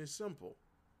reason is simple.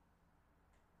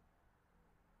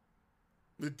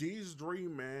 These three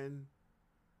men,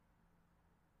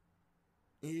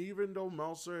 even though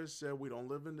Meltzer has said we don't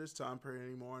live in this time period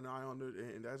anymore,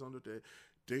 and that's under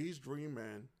these three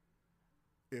men,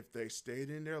 if they stayed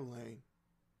in their lane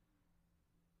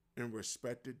and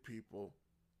respected people,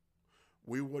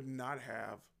 we would not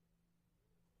have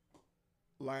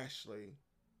Lashley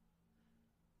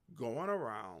going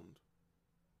around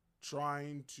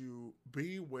trying to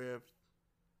be with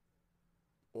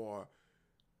or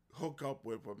hook up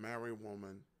with a married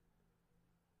woman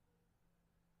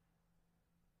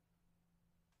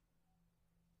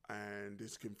and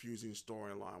this confusing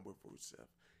storyline with Rusev.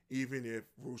 Even if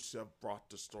Rusev brought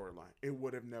the storyline, it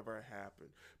would have never happened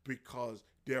because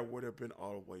there would have been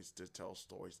other ways to tell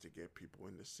stories to get people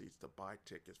in the seats to buy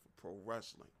tickets for pro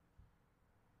wrestling.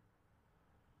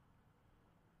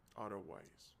 Other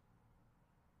ways.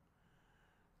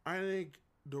 I think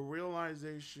the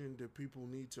realization that people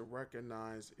need to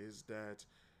recognize is that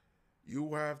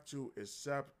you have to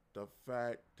accept the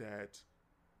fact that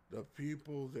the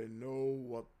people that know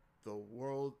what the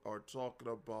world are talking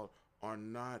about are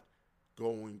not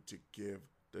going to give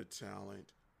the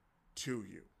talent to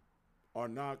you, are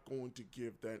not going to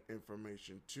give that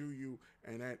information to you,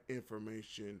 and that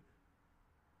information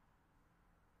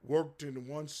worked in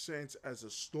one sense as a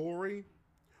story,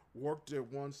 worked in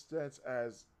one sense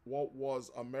as what was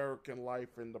American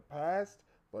life in the past,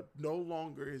 but no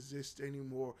longer exists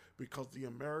anymore because the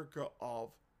America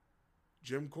of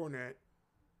Jim Cornette,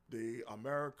 the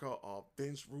America of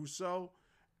Vince Russo,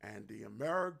 and the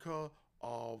America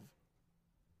of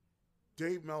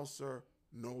Dave Meltzer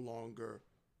no longer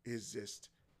exist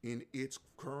in its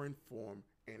current form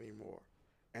anymore.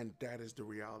 And that is the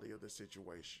reality of the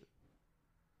situation.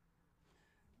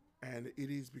 And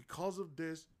it is because of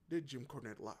this that Jim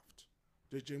Cornette left.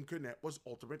 That Jim Cornette was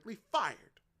ultimately fired.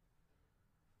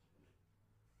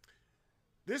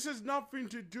 This has nothing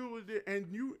to do with it, and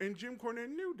Jim Cornette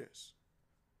knew this.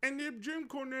 And if Jim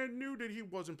Cornette knew that he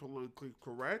wasn't politically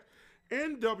correct,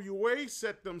 NWA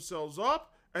set themselves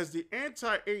up as the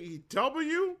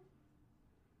anti-AEW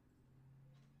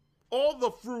all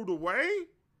the fruit away.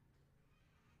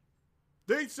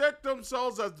 They set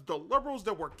themselves as the liberals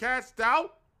that were cast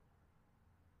out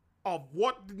of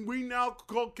what we now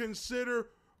consider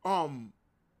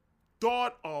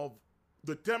thought of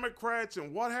the Democrats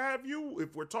and what have you,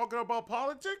 if we're talking about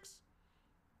politics.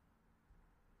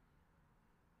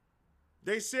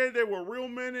 They said they were real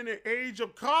men in the age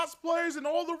of cosplayers and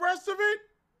all the rest of it.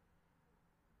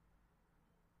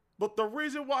 But the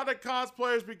reason why the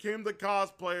cosplayers became the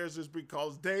cosplayers is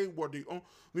because they were the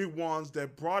only ones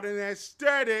that brought an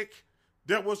aesthetic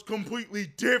that was completely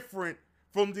different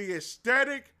from the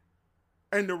aesthetic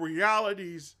and the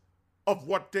realities of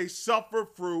what they suffer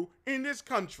through in this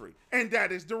country. And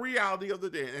that is the reality of the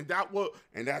day. And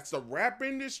that's the rap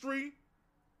industry.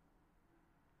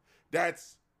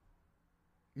 That's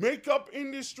makeup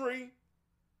industry,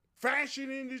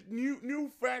 fashion industry,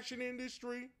 new fashion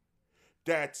industry.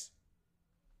 That's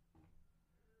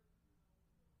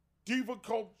diva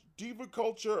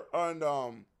culture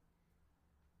and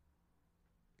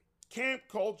camp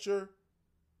culture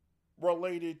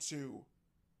related to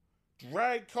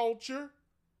drag culture.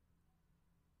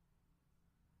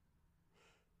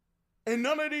 And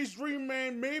none of these three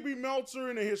men, maybe Meltzer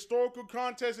in a historical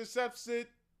context accepts it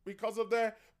because of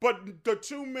that, but the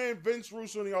two men, Vince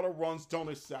Russo and the other runs, don't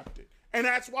accept it. And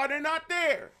that's why they're not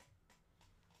there.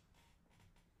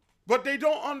 But they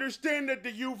don't understand that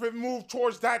the youth have moved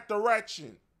towards that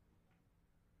direction.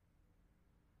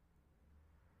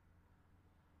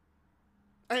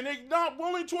 And they're not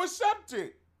willing to accept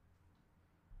it.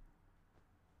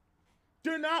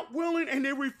 They're not willing and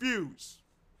they refuse.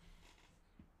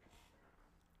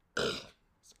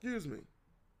 Excuse me.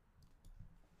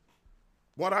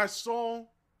 What I saw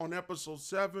on episode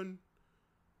 7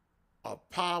 of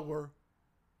Power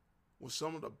was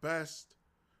some of the best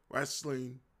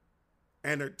wrestling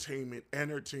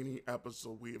entertaining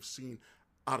episode we have seen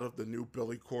out of the new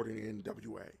Billy Corgan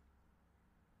NWA.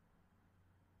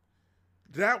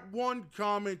 That one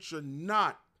comment should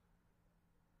not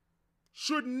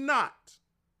should not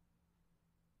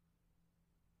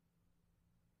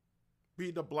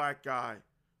be the black guy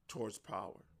towards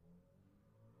power.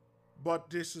 But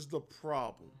this is the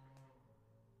problem.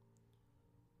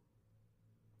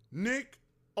 Nick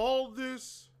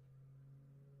Aldis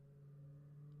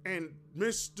and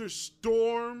Mr.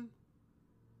 Storm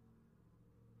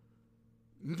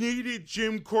needed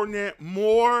Jim Cornette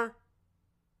more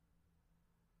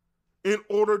in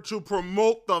order to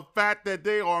promote the fact that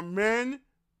they are men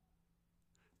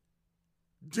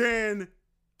than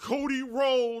Cody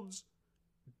Rhodes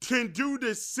can do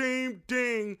the same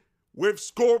thing with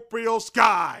Scorpio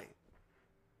Sky.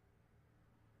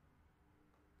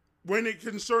 When it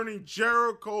concerning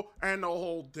Jericho and the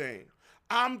whole thing.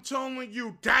 I'm telling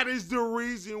you, that is the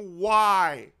reason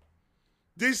why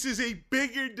this is a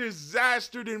bigger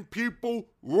disaster than people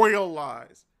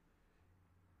realize.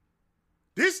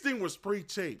 This thing was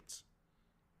pre-taped.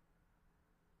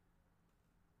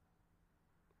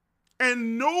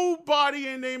 And nobody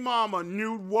and their mama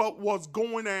knew what was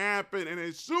going to happen. And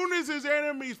as soon as his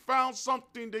enemies found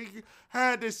something they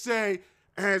had to say,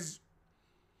 as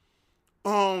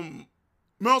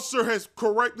Meltzer has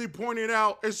correctly pointed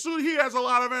out, as soon as he has a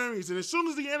lot of enemies, and as soon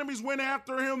as the enemies went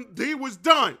after him, he was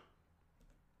done.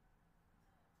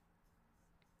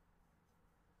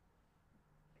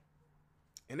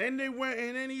 And then he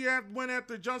went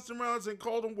after Justin Rollins and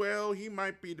called him, well, he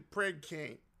might be the Pred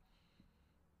King.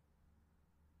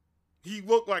 He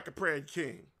looked like a Pred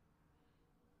King.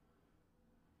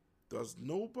 Does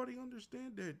nobody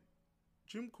understand that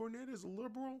Jim Cornette is a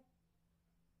liberal?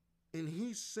 And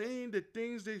he's saying the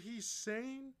things that he's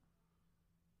saying?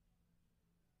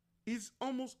 It's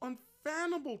almost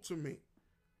unfathomable to me.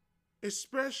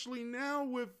 Especially now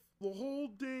with the whole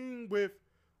thing with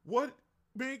what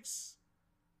makes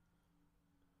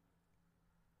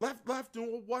left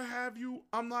and what have you.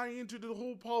 I'm not into the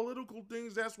whole political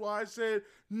things. That's why I said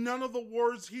none of the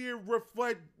words here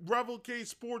replicate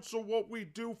sports or what we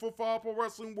do for Pro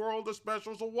Wrestling World, the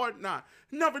specials or whatnot.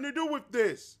 Nothing to do with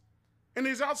this. And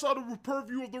it's outside of the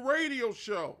purview of the radio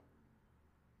show.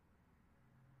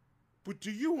 But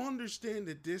do you understand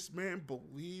that this man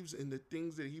believes in the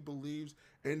things that he believes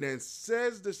and then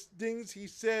says the things he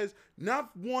says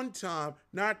not one time,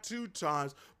 not two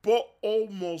times, but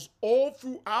almost all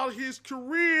throughout his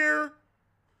career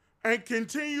and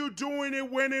continue doing it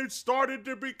when it started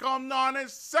to become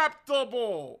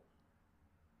non-acceptable?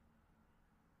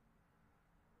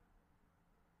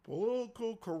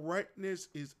 Political correctness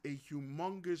is a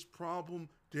humongous problem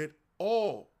that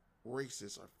all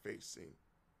races are facing.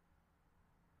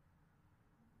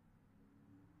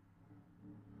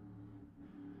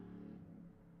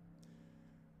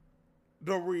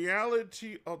 The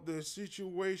reality of the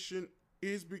situation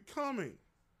is becoming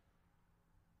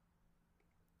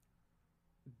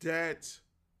that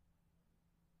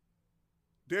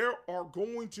there are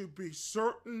going to be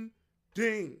certain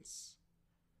things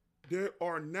that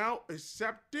are now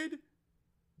accepted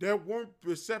that weren't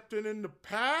accepted in the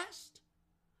past,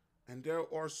 and there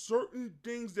are certain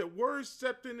things that were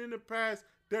accepted in the past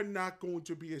that are not going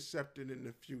to be accepted in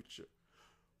the future,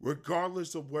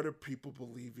 regardless of whether people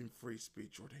believe in free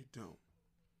speech or they don't.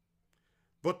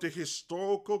 But the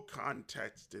historical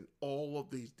context in all of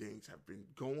these things have been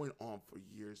going on for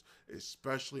years,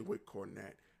 especially with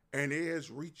Cornette. And it has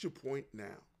reached a point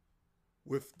now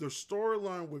with the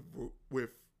storyline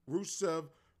with Rusev,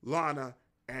 Lana,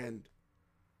 and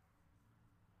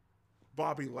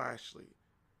Bobby Lashley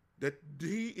that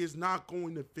he is not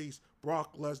going to face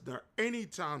Brock Lesnar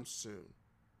anytime soon.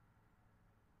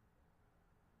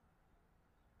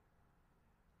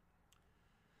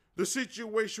 The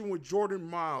situation with Jordan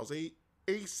Miles,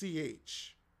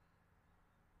 ACH,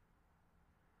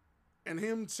 and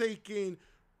him taking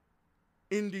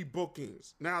indie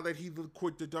bookings now that he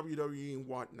quit the WWE and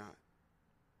whatnot.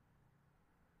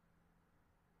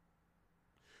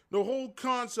 The whole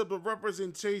concept of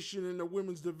representation in the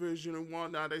women's division and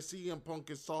whatnot that CM Punk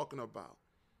is talking about.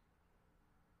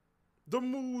 The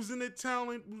moves and the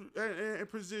talent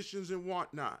and positions and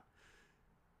whatnot.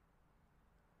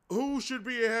 Who should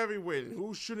be a heavyweight and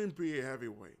who shouldn't be a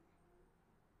heavyweight?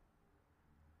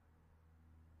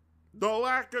 The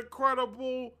lack of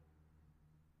credible,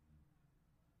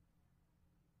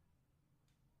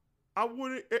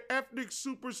 ethnic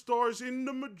superstars in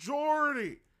the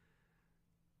majority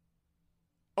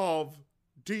of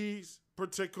these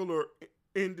particular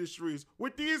industries,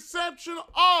 with the exception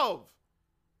of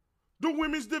the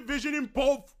women's division in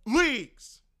both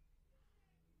leagues.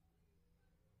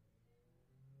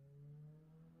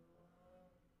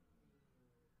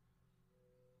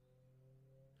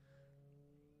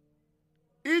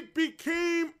 it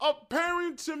became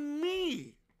apparent to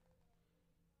me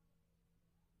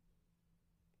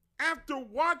after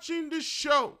watching the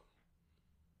show,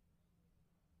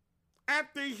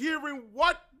 after hearing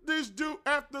what this dude,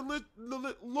 after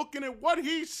looking at what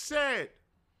he said,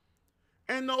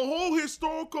 and the whole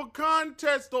historical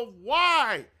context of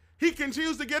why he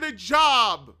continues to get a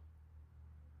job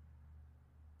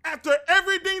after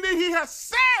everything that he has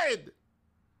said,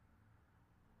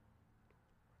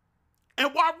 and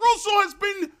why Russo has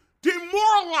been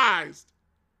demoralized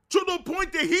to the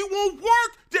point that he won't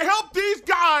work to help these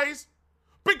guys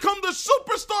become the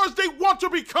superstars they want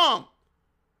to become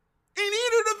in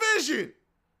either division,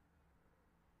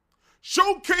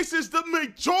 showcases the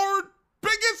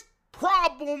biggest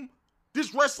problem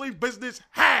this wrestling business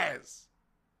has.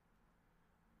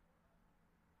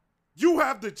 You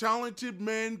have the talented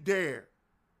men there.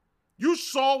 You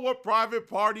saw what Private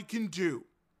Party can do.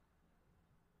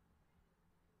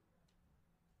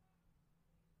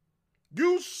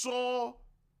 You saw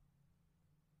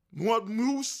what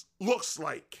Moose looks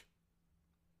like.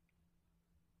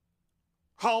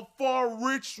 How far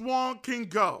Rich Swann can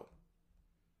go.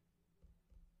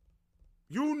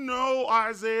 You know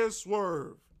Isaiah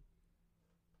Swerve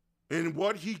and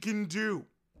what he can do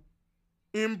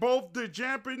in both the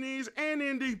Japanese and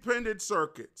independent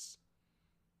circuits.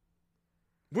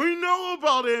 We know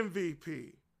about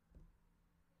MVP.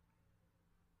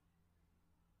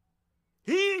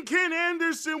 He and Ken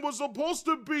Anderson was supposed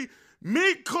to be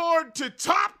mid-card to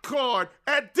top card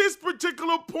at this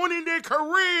particular point in their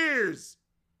careers.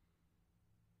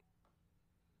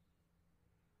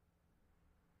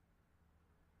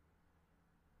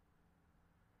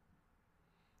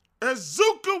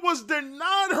 Azuka was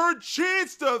denied her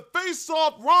chance to face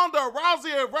off Ronda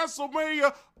Rousey at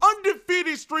WrestleMania,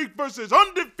 undefeated streak versus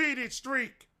undefeated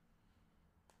streak.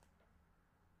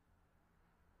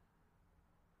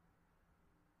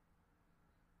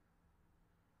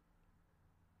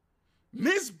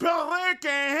 Miss Belair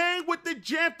can hang with the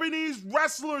Japanese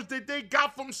wrestlers that they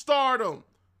got from Stardom.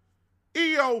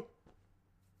 Io,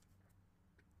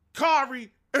 Kairi,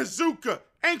 Azuka,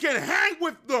 and can hang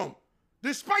with them.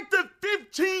 Despite the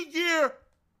 15-year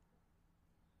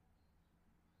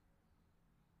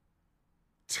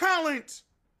talent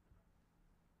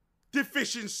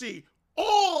deficiency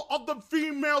all of the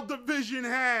female division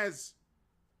has,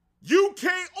 UK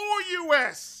or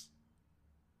US.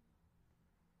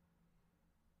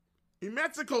 In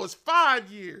Mexico, it's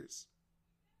 5 years.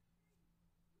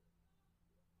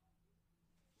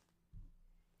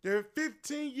 They're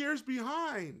 15 years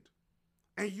behind.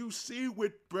 And you see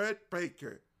with Britt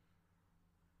Baker,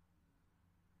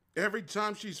 every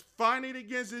time she's fighting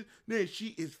against it, then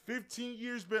she is 15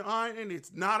 years behind, and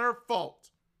it's not her fault.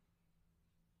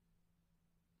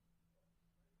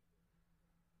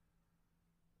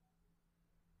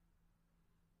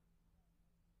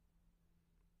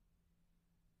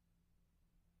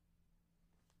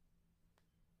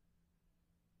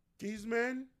 These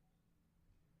men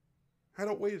had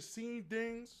a way of seeing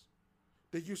things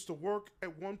that used to work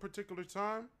at one particular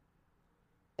time.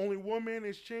 Only one man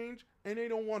has changed, and they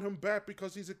don't want him back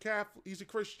because he's a Catholic, he's a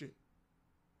Christian.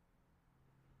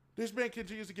 This man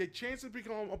continues to get chances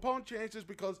upon chances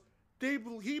because he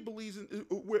believes in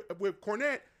with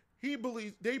Cornette. They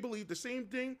believe the same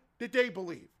thing that they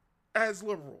believe as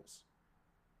liberals.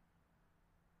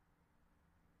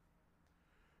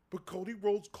 But Cody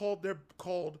Rhodes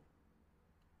called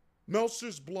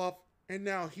Meltzer's bluff, and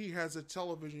now he has a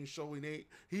television show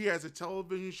he has a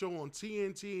television show on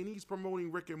TNT, and he's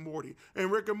promoting Rick and Morty. And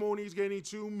Rick and Morty's getting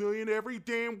 $2 million every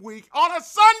damn week on a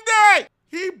Sunday.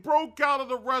 He broke out of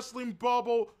the wrestling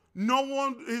bubble. No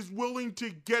one is willing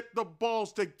to get the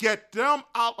balls to get them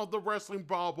out of the wrestling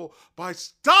bubble by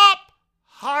stop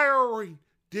hiring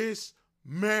this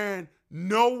man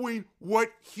knowing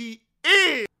what he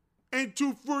is, and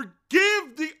to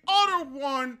forgive the other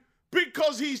one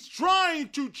because he's trying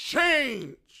to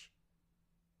change.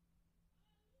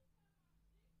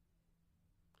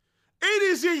 It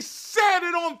is a sad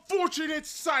and unfortunate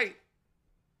sight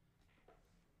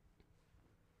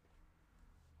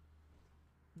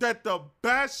that the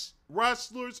best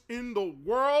wrestlers in the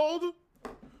world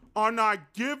are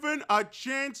not given a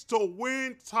chance to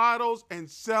win titles and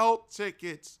sell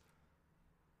tickets.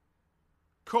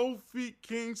 Kofi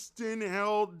Kingston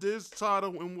held this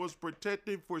title and was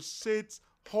protected for 6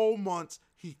 whole months.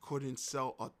 He couldn't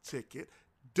sell a ticket.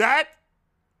 That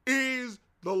is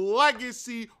the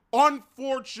legacy,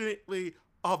 unfortunately,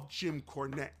 of Jim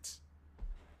Cornette.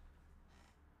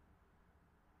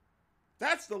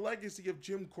 That's the legacy of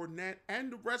Jim Cornette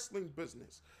and the wrestling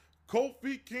business.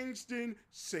 Kofi Kingston,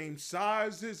 same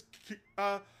size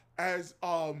as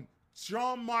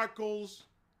Shawn Michaels.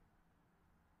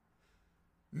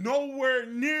 Nowhere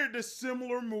near the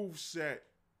similar moveset.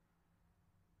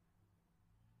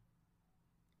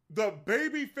 The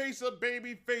babyface of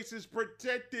babyface is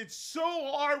protected so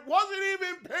hard, wasn't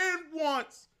even pinned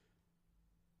once.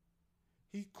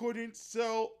 He couldn't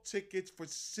sell tickets for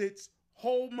 6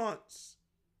 whole months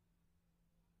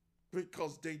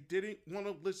because they didn't want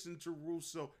to listen to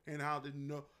Russo and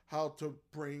how to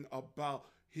bring about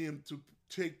him to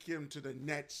take him to the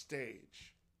next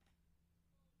stage.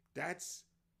 That's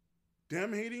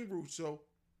them hating Russo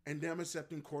and them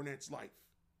accepting Cornette's life.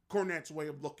 Cornette's way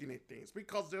of looking at things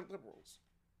because they're liberals.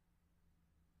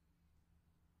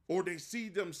 Or they see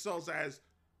themselves as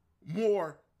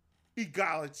more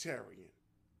egalitarian.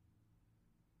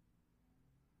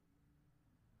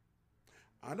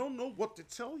 I don't know what to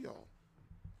tell y'all.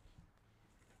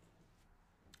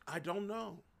 I don't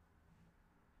know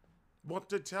what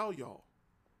to tell y'all.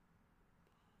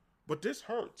 But this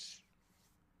hurts.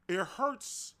 It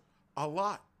hurts a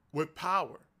lot with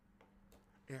power.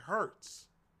 It hurts.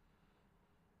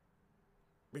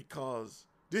 Because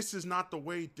this is not the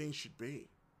way things should be.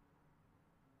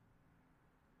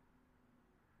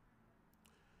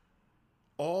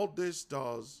 All this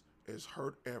does is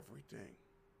hurt everything.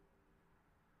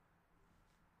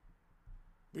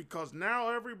 Because now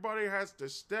everybody has to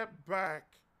step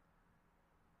back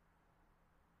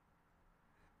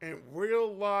and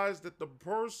realize that the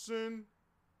person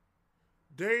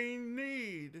they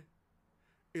need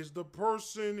is the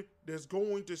person that's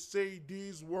going to say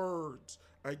these words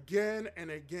again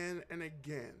and again and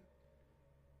again.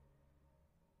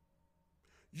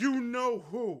 You know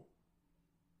who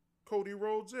Cody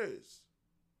Rhodes is.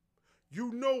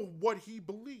 You know what he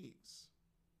believes.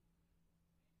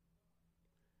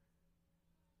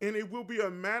 And it will be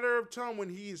a matter of time when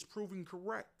he is proven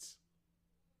correct.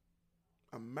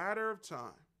 A matter of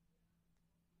time.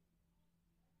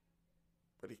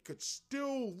 But he could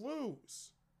still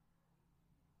lose.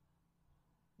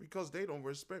 Because they don't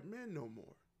respect men no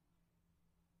more.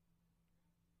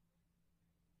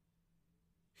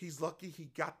 He's lucky he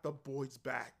got the boys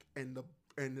back and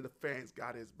the fans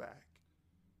got his back.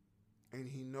 And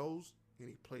he knows and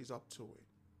he plays up to it.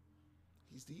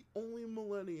 He's the only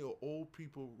millennial old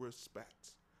people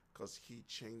respect because he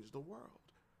changed the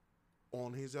world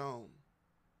on his own.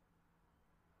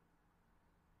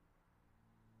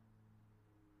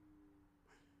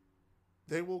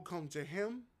 They will come to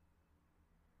him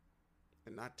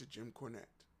and not to Jim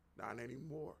Cornette. Not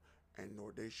anymore. And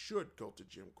nor they should go to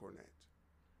Jim Cornette.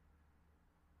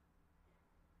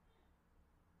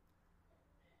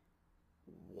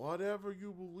 Whatever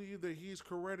you believe that he's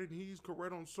correct and he's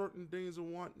correct on certain things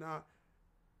and whatnot,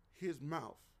 his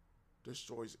mouth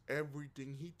destroys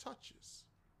everything he touches,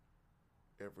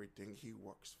 everything he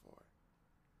works for.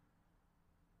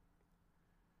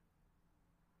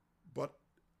 But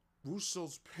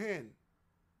Russo's pen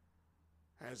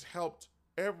has helped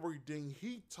everything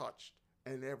he touched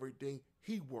and everything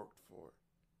he worked for.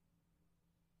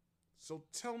 So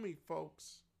tell me,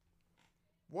 folks,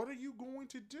 what are you going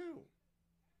to do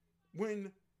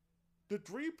when the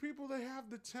 3 people that have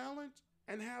the talent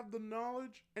and have the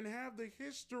knowledge and have the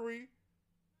history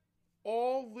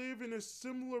all live in a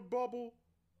similar bubble,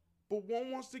 but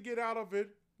one wants to get out of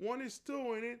it, one is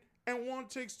still in it, and one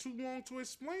takes too long to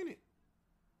explain it?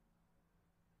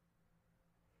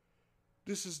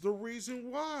 This is the reason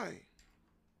why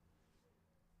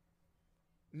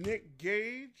Nick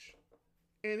Gage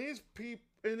and his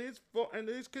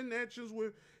connections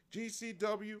with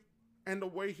GCW and the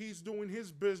way he's doing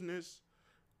his business,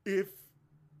 if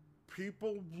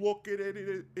people look at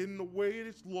it in the way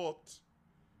it's looked,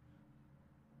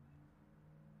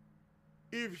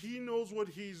 if he knows what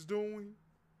he's doing,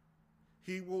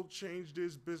 he will change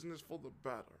this business for the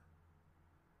better.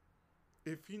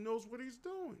 If he knows what he's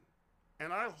doing.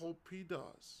 And I hope he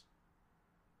does.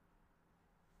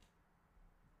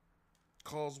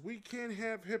 Because we can't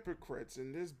have hypocrites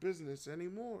in this business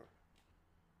anymore.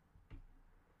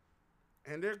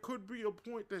 And there could be a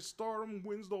point that Stardom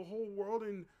wins the whole world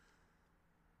and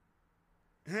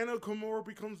Hana Kimura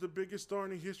becomes the biggest star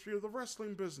in the history of the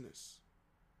wrestling business.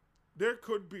 There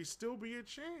could still be a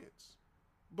chance.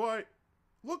 But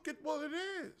look at what it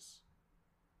is.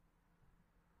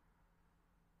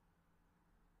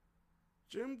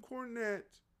 Jim Cornette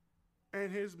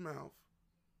and his mouth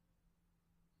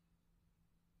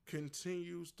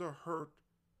continues to hurt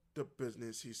the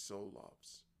business he so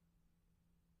loves.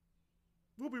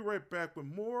 We'll be right back with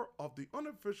more of the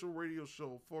Unofficial Radio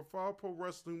Show for Fire Pro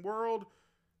Wrestling World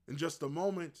in just a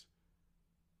moment.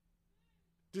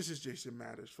 This is Jason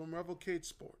Matters from Revelcade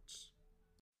Sports.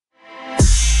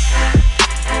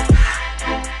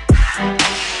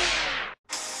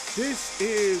 This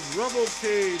is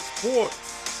Revelcade Sports.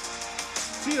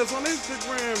 See us on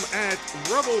Instagram at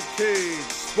Revelcade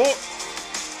Sports.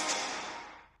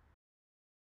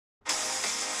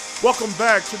 Welcome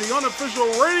back to the unofficial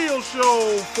radio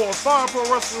show for Fire Pro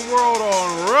Wrestling World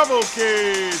on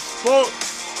Revelcade Sports.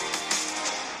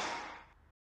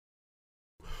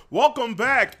 Welcome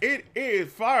back. It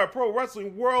is Fire Pro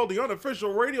Wrestling World, the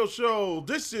unofficial radio show.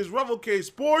 This is Revelcade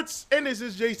Sports, and this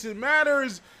is Jason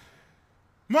Matters.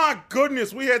 My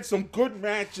goodness, we had some good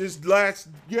matches before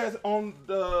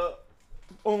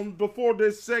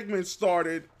this segment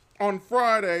started on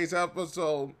Friday's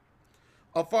episode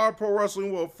of Fire Pro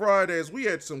Wrestling World Fridays. We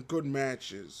had some good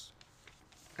matches,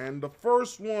 and the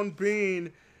first one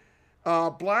being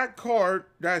Blackheart,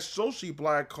 that's Shoshi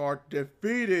Blackheart,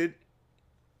 defeated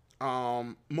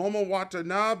Momo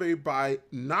Watanabe by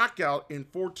knockout in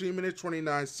 14 minutes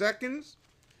 29 seconds.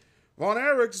 Von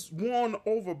Erichs won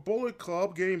over Bullet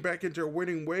Club, getting back into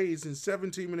winning ways in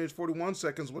 17 minutes 41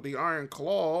 seconds with the Iron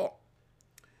Claw.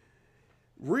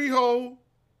 Riho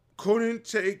couldn't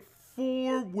take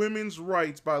 4 women's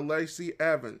rights by Lacey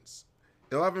Evans.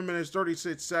 11 minutes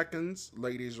 36 seconds,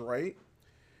 ladies' right.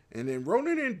 And then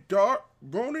Ronin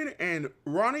and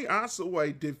Ronnie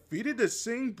Asaway defeated the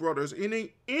Singh brothers in an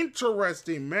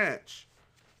interesting match.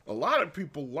 A lot of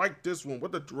people like this one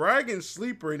with the Dragon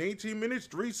Sleeper in 18 minutes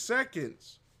 3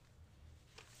 seconds.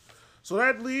 So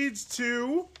that leads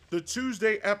to the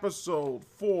Tuesday episode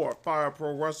for Fire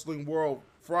Pro Wrestling World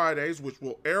Fridays, which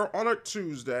will air on a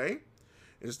Tuesday.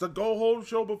 It's the Go Home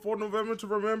show before November to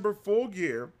Remember Full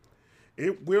Gear.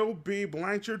 It will be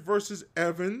Blanchard versus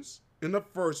Evans in the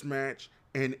first match,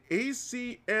 and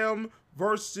ACM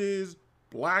versus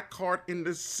Blackheart in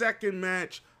the second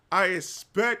match. I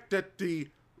expect that the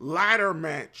latter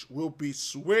match will be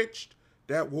switched.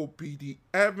 That will be the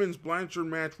Evans-Blanchard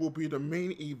match will be the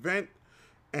main event,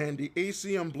 and the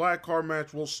ACM Blackheart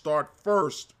match will start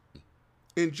first.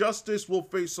 Injustice will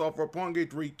face off Roppongi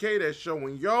 3K, that's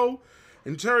showing Yo,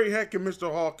 and Terry Heck and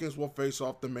Mr. Hawkins will face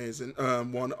off the Miz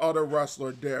and one other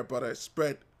wrestler there, but I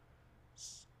expect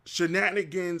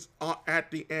shenanigans at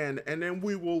the end, and then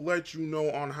we will let you know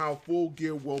on how Full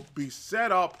Gear will be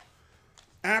set up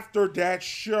after that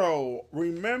show.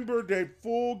 Remember that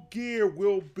Full Gear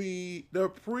will be the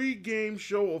pre-game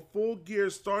show of Full Gear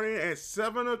starting at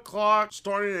 7 o'clock.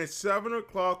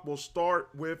 We'll start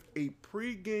with a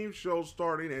pre-game show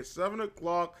starting at 7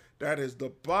 o'clock. That is the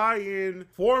buy-in.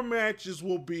 4 matches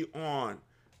will be on.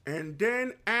 And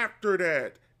then after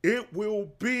that, it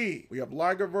will be, we have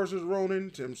Liger versus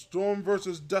Ronin, Tim Storm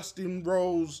versus Dustin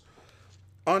Rose.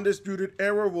 Undisputed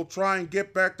Era will try and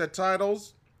get back the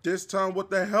titles, this time with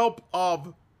the help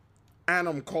of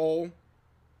Adam Cole.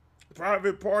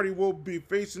 Private Party will be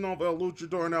facing off El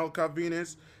Luchador and El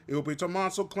Cavinas. It will be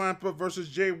Tommaso Ciampa versus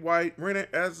Jay White. Reina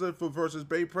Esley versus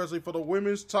Bae Presley for the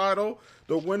women's title.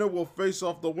 The winner will face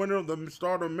off the winner of the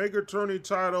Stardom Mega Tourney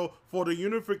title for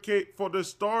the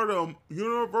Stardom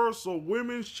Universal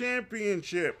Women's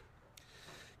Championship.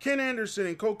 Ken Anderson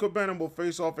and Colt Cabana will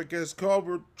face off against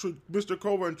Mr.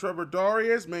 Cobra and Trevor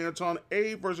Darius. Megaton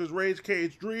A versus Rage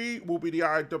Cage 3 will be the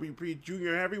IWP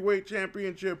Junior Heavyweight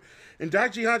Championship. And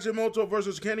Daichi Hashimoto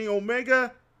versus Kenny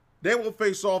Omega, they will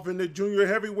face off in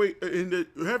the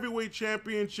heavyweight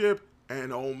championship.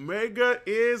 And Omega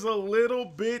is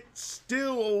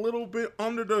still a little bit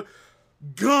under the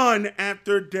gun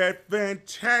after that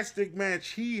fantastic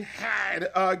match he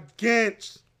had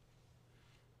against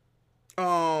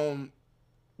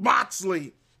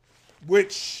Moxley,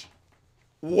 which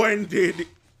ended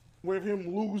with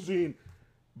him losing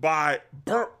by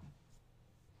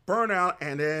burnout,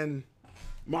 and then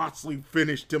Moxley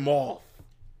finished him off.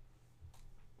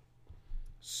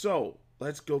 So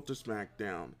let's go to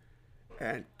SmackDown,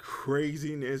 and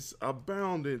craziness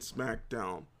abound in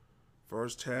SmackDown.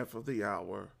 First half of the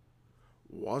hour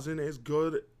wasn't as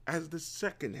good as the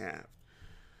second half,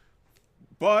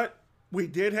 but we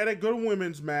did have a good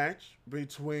women's match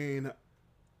between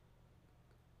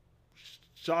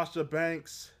Sasha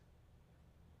Banks,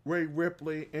 Rhea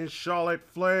Ripley, and Charlotte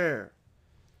Flair.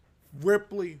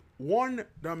 Ripley won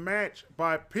the match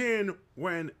by pin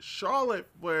when Charlotte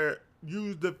Flair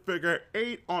used the figure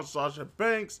 8 on Sasha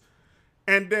Banks,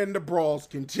 and then the brawls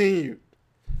continued.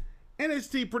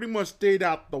 NXT pretty much stayed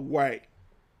out the way.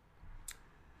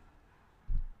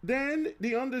 Then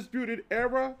the Undisputed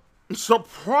Era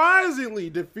surprisingly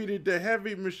defeated the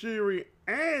Heavy Machinery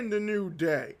and the New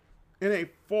Day in a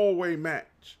 4-way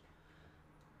match.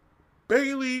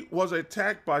 Bailey was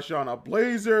attacked by Shayna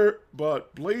Baszler,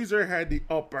 but Baszler had the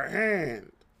upper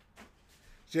hand.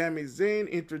 Sami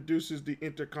Zayn introduces the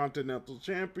Intercontinental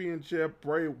Championship.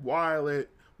 Bray Wyatt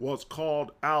was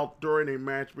called out during a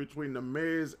match between The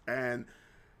Miz and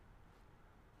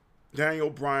Daniel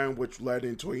Bryan, which led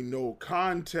into a no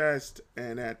contest.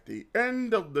 And at the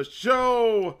end of the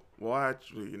show, well,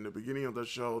 actually, in the beginning of the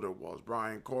show, there was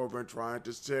Brian Corbin trying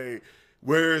to say,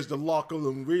 where's the locker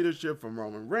room leadership from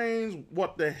Roman Reigns?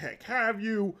 What the heck have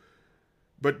you?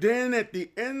 But then at the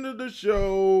end of the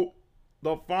show,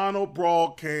 the final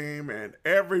brawl came and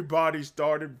everybody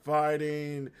started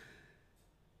fighting.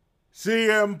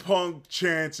 CM Punk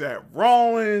chants at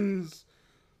Rollins.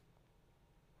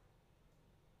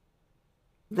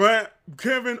 But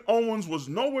Kevin Owens was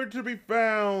nowhere to be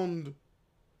found.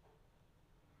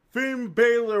 Finn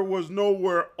Balor was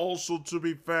nowhere also to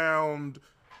be found.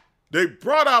 They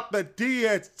brought out the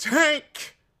DS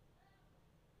Tank.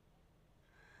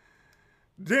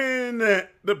 Then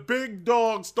the big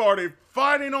dog started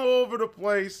fighting all over the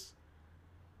place.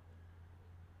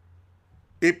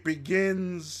 It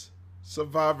begins.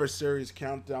 Survivor Series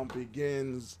countdown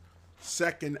begins.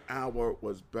 Second hour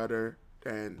was better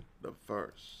than the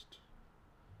first.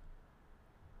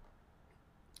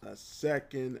 The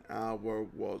second hour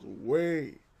was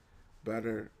way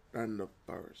better than the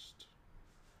first.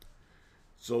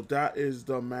 So that is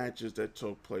the matches that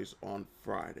took place on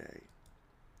Friday.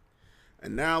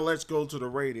 And now let's go to the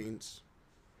ratings.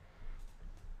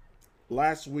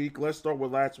 Last week, let's start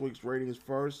with last week's ratings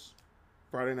first.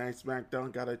 Friday Night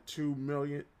SmackDown got a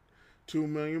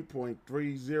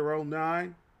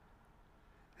 2,000,000.309.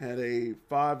 Had a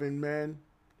 5 in men.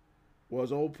 Was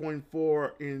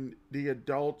 0.4 in the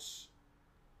adults.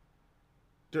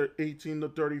 18 to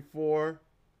 34.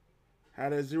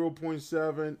 Had a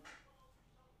 0.7,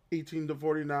 18 to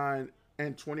 49,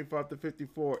 and 25 to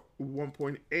 54,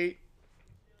 1.8.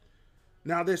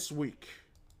 Now this week,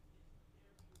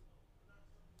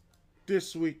 they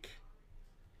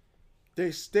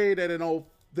stayed at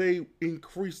they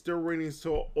increased their ratings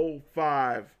to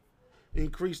 05,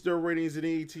 increased their ratings in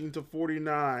 18 to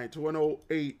 49 to an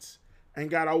 08, and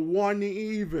got a 1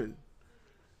 even.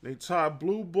 They tied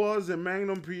Blue Buzz and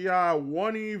Magnum PI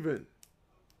 1 even.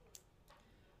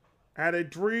 Had a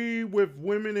 3 with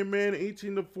women and men,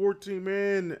 18 to 14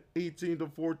 men, 18 to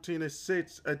 14 is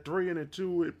 6, a 3 and a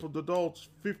 2 for the adults,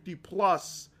 50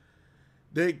 plus.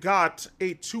 They got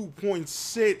a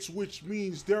 2.6, which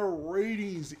means their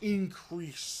ratings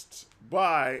increased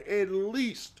by at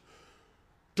least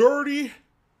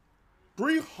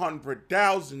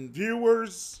 300,000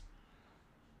 viewers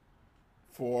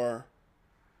for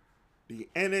the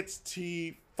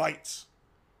NXT fights.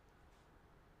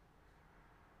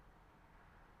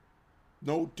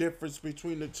 No difference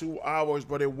between the 2 hours,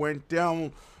 but it went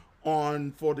down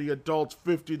on for the adults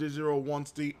 50-0 once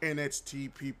the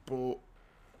NXT people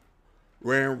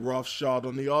ran roughshod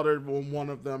on the other one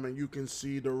of them, and you can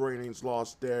see the ratings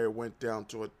lost there. It went down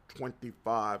to a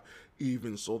 25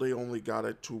 even, so they only got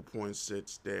a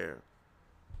 2.6 there.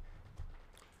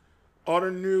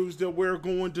 Other news that we're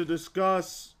going to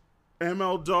discuss: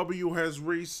 MLW has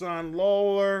re-signed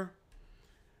Lawler.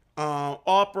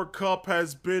 Opera Cup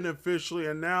has been officially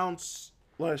announced.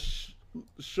 Let's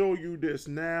show you this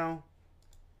now.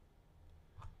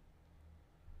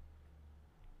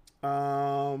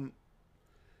 Shinro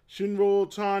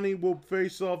Otani will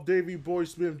face off Davey Boy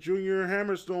Smith Jr.,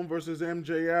 Hammerstone versus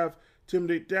MJF,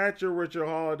 Timothy Thatcher, Richard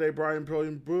Holiday, Brian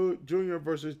Pillman Jr.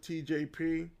 versus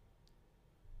TJP.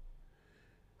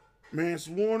 Mance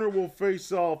Warner will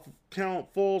face off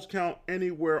Falls Count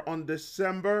Anywhere on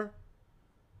December.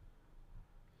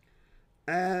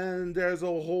 And there's a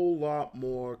whole lot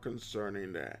more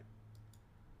concerning that.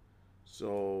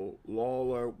 So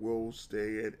Lawler will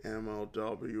stay at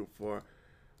MLW for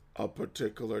a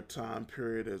particular time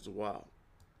period as well.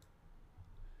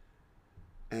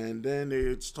 And then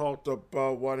it's talked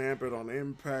about what happened on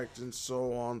Impact and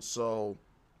so on. So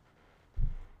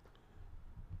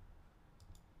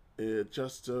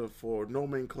for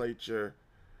nomenclature,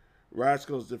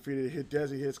 Rascals defeated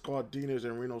Desi Hits, Cardenas,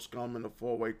 and Reno Scum in a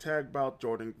 4-way tag bout.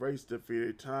 Jordan Grace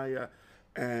defeated Taya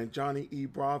and Johnny E.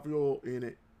 Bravo in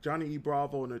a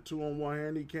 2-on-1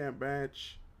 handicap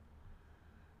match.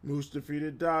 Moose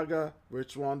defeated Daga.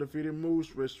 Rich Swann defeated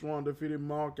Moose. Rich Swann defeated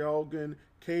Mark Elgin.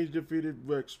 Cage defeated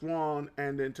Rick Swann.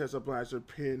 And then Tessa Blanchard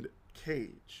pinned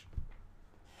Cage.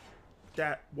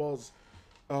 That was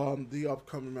the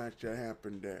upcoming match that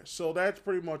happened there. So that's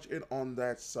pretty much it on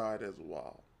that side as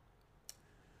well.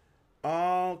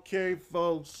 Okay,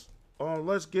 folks.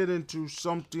 Let's get into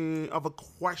something of a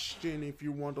question, if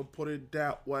you want to put it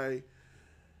that way.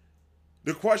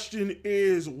 The question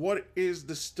is, what is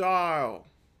the style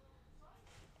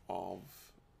of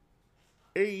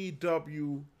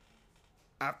AEW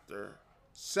after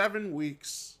 7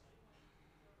 weeks?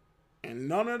 And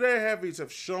none of their heavies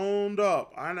have shown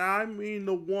up. And I mean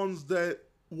the ones that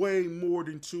weigh more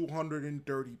than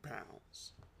 230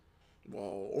 pounds.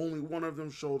 Well, only one of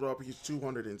them showed up. He's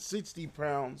 260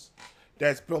 pounds.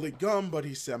 That's Billy Gunn, but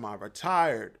he's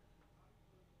semi-retired.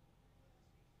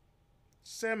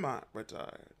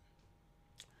 Semi-retired.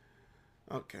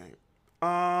 Okay.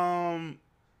 And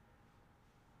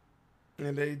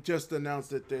they just announced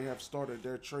that they have started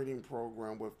their training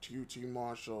program with QT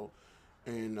Marshall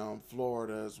in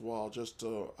Florida as well, just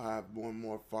to have one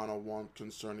more final one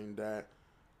concerning that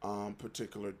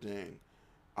particular thing.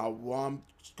 I'm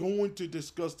going to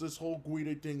discuss this whole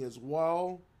Guida thing as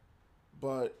well,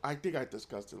 but I think I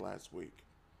discussed it last week.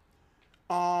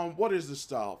 What is the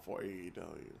style for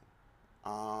AEW?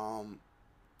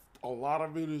 A lot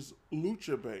of it is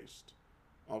lucha based.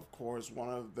 Of course, one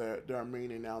of their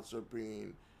main announcer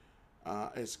being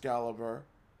Excalibur,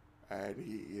 and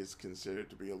he is considered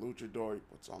to be a luchador. He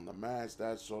puts on the mask,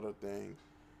 that sort of thing.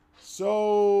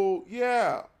 So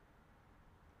yeah,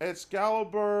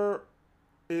 Excalibur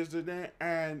is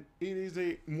and it is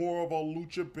a more of a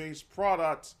lucha based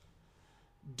product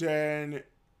than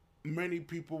many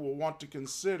people will want to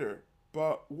consider.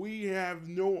 But we have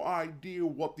no idea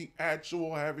what the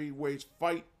actual heavyweights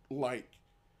fight like.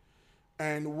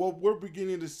 And what we're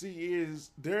beginning to see is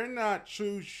they're not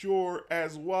too sure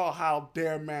as well how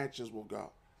their matches will go.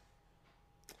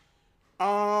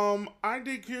 I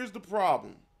think here's the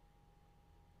problem.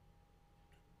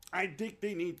 I think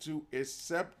they need to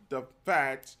accept the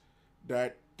fact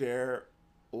that they're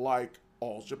like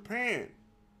All Japan.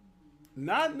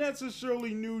 Not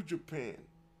necessarily New Japan.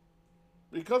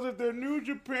 Because if they're New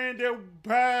Japan, they'll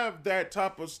have that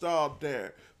type of style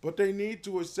there. But they need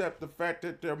to accept the fact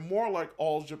that they're more like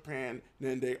All Japan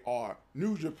than they are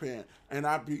New Japan. And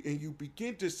you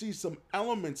begin to see some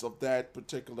elements of that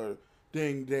particular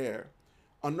thing there.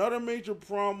 Another major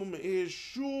problem is,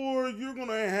 sure, you're going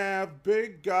to have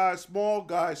big guys, small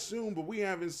guys soon, but we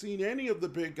haven't seen any of the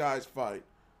big guys fight.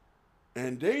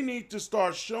 And they need to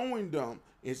start showing them.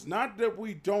 It's not that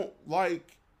we don't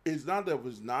like, it's not that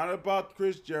it's not about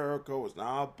Chris Jericho, it's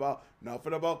not about,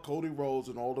 nothing about Cody Rhodes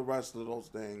and all the rest of those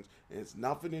things. It's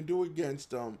nothing to do against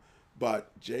them.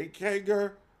 But Jake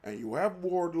Hager, and you have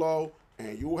Wardlow,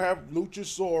 and you have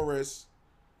Luchasaurus,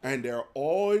 and they're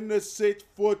all in the 6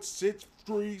 foot, 6'3",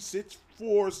 6'4", 6'6",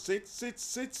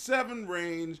 6'7"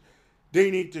 range.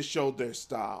 They need to show their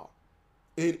style.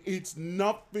 And it's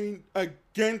nothing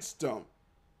against them.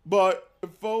 But,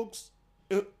 folks,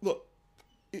 look,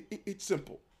 it's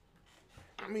simple.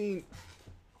 I mean,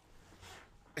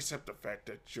 except the fact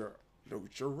that you're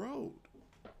Lucha Road.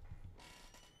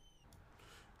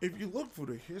 If you look for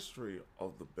the history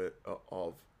of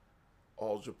of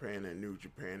All Japan and New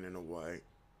Japan in a way,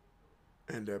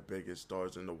 and their biggest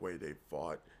stars in the way they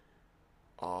fought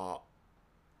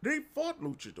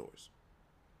luchadors.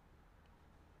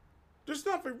 There's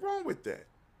nothing wrong with that.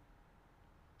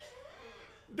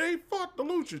 They fought the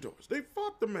luchadors. They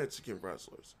fought the Mexican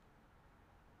wrestlers.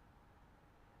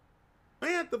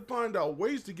 They had to find out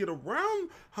ways to get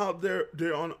around how they're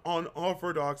on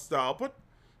unorthodox style, but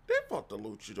they fought the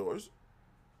luchadors.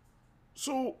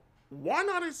 So why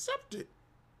not accept it?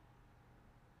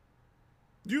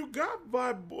 You got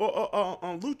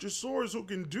Luchasaurus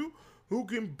who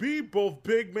can be both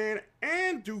big man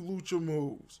and do lucha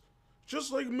moves,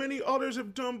 just like many others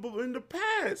have done in the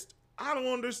past. I don't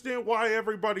understand why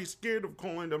everybody's scared of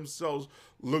calling themselves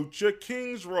Lucha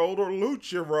Kings Road or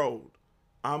Lucha Road.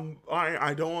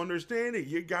 I don't understand it.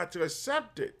 You got to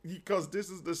accept it because this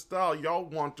is the style y'all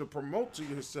want to promote to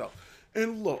yourself.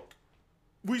 And look,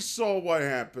 we saw what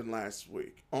happened last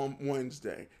week on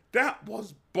Wednesday. That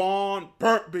was burnt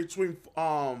between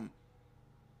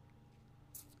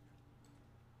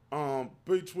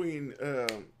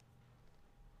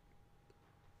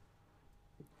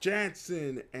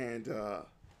Jansen and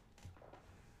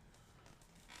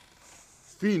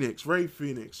Ray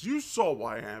Phoenix. You saw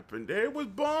what happened there. It was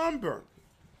bomber.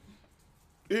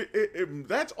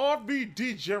 That's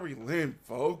RVD Jerry Lynn,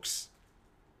 folks.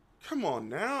 Come on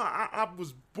now. I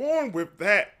was born with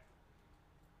that.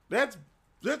 That's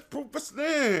Professor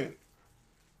Lynn.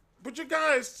 But you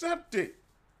gotta accept it.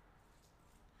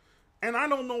 And I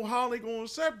don't know how they gonna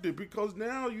accept it because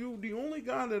now the only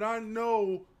guy that I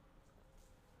know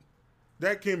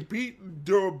that can beat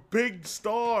the big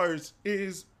stars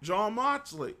is John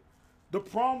Moxley. The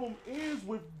problem is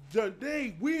with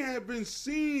today, we haven't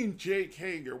seen Jake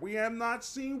Hager. We have not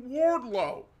seen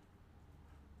Wardlow.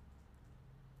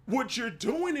 What you're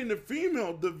doing in the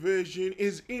female division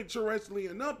is interestingly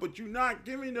enough, but you're not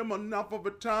giving them enough of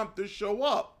a time to show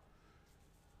up.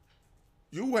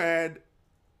 You had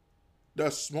the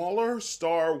smaller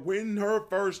star win her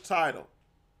first title,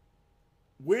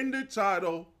 win the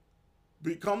title,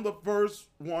 become the first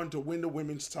one to win the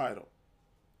women's title.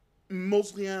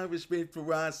 Mostly out of respect for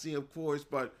Rossi, of course,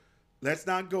 but let's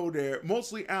not go there.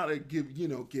 Mostly out of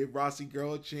give Rossi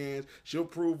girl a chance. She'll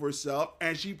prove herself,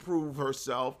 and she proved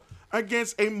herself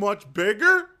against a much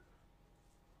bigger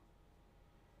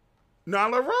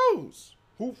Nyla Rose,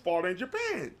 who fought in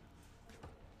Japan.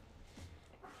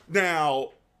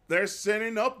 Now, they're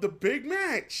setting up the big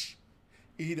match.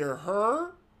 Either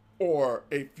her or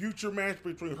a future match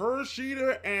between her,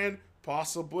 Shida, and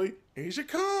possibly Asia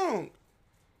Kong.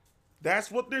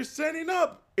 That's what they're setting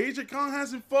up. Asia Kong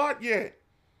hasn't fought yet.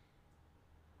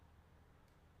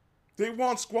 They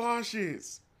want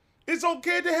squashes. It's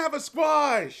okay to have a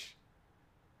squash.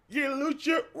 You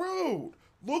Lucha Road.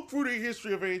 Look through the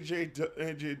history of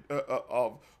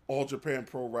of All Japan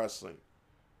Pro Wrestling.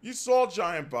 You saw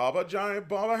Giant Baba. Giant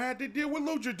Baba had to deal with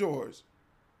luchadors.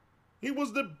 He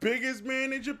was the biggest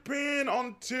man in Japan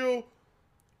until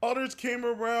others came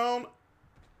around.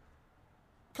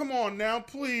 Come on now,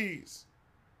 please.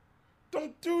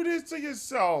 Don't do this to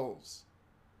yourselves.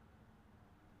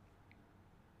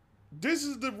 This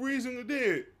is the reason it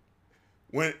did.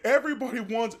 When everybody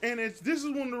wants NXT, this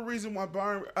is one of the reasons why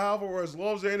Byron Alvarez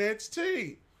loves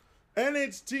NXT.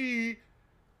 NXT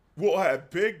will have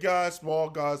big guys, small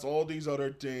guys, all these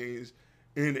other things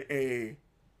in a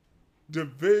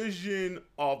division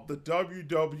of the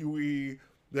WWE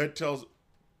that tells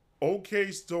okay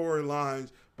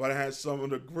storylines, but it has some of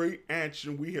the great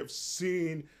action we have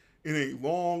seen in a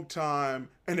long time,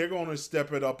 and they're going to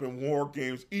step it up in War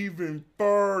Games even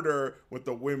further with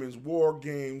the Women's War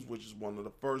Games, which is one of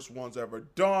the first ones ever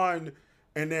done.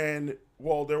 And then,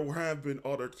 well, there have been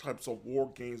other types of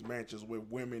War Games matches with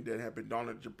women that have been done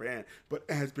in Japan, but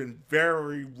it has been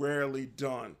very rarely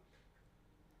done.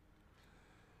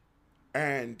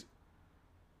 And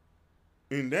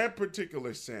in that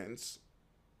particular sense,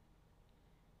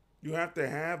 you have to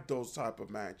have those type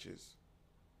of matches.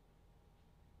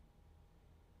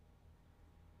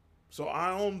 So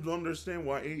I don't understand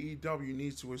why AEW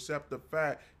needs to accept the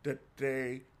fact that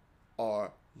they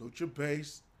are lucha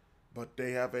based, but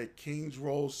they have a King's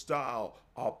Roll style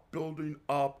of building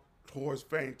up towards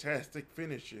fantastic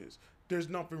finishes. There's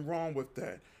nothing wrong with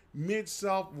that.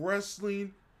 Mid-South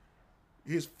Wrestling,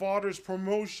 his father's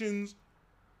promotions,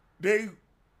 they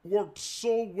worked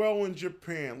so well in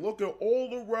Japan. Look at all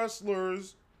the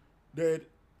wrestlers that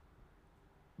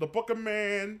the Booker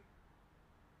Man,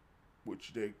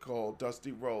 which they call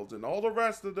Dusty Rhodes, and all the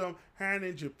rest of them had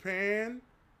in Japan,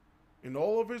 and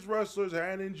all of his wrestlers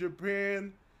had in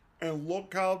Japan, and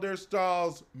look how their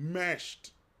styles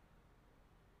meshed.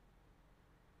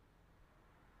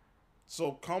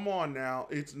 So come on now,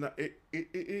 it's not it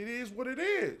is what it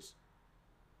is.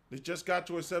 They just got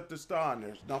to accept the style,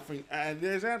 and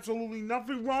there's absolutely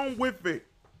nothing wrong with it.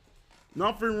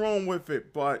 Nothing wrong with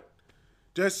it, but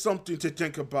there's something to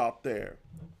think about there.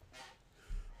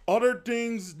 Other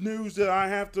things, news that I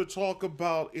have to talk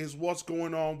about is what's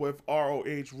going on with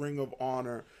ROH Ring of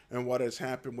Honor and what has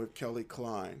happened with Kelly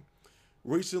Klein.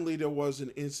 Recently, there was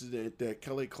an incident that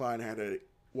Kelly Klein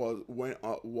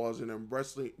was in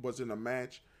a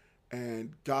match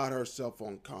and got herself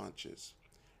unconscious,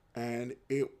 and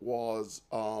it was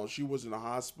she was in the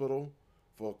hospital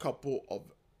for a couple of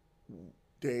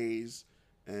days.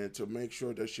 And to make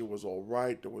sure that she was all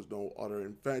right, there was no other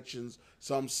infections.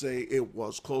 Some say it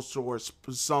was close to her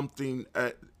something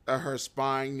at her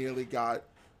spine nearly got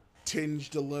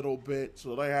tinged a little bit,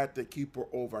 so they had to keep her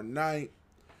overnight.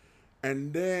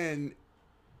 And then,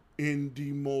 in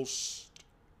the most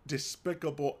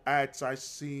despicable acts I've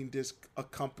seen a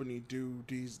company do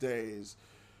these days,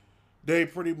 they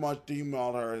pretty much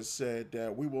emailed her and said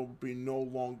that we will be no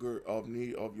longer of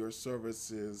need of your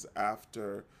services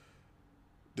after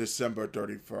December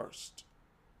 31st.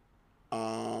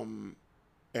 And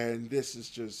this is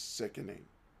just sickening.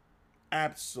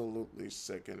 Absolutely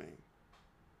sickening.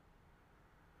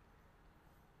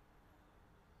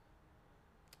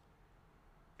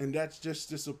 And that's just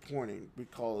disappointing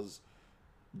because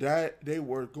that they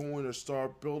were going to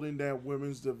start building that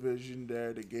women's division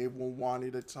there. They gave Wani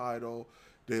the title.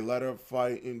 They let her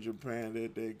fight in Japan.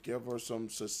 They give her some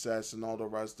success and all the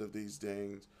rest of these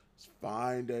things. It's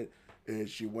fine that and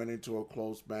she went into a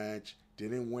close match,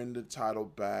 didn't win the title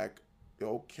back.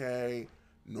 Okay,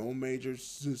 no major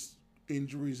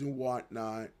injuries and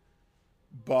whatnot.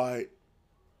 But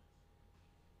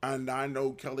And I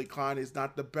know Kelly Klein is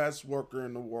not the best worker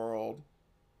in the world,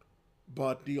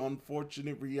 but the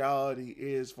unfortunate reality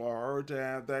is for her to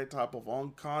have that type of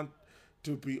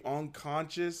to be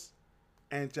unconscious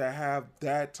and to have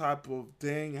that type of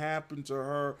thing happen to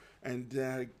her, and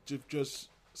to just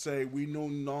say we no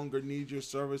longer need your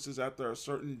services after a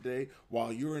certain day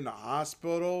while you're in the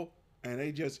hospital, and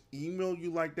they just email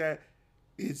you like that,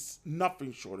 it's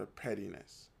nothing short of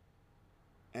pettiness.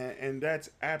 And that's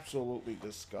absolutely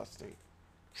disgusting.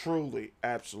 Truly,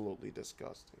 absolutely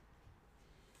disgusting.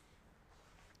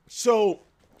 So,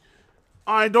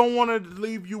 I don't want to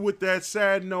leave you with that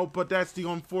sad note, but that's the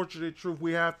unfortunate truth.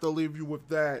 We have to leave you with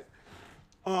that.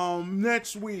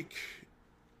 Next week,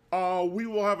 we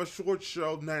will have a short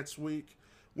show next week.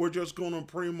 We're just going to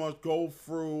pretty much go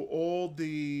through all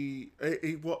the...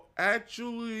 It will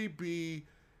actually be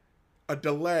a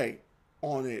delay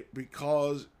on it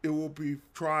because it will be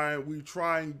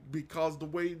because the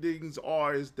way things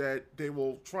are is that they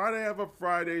will try to have a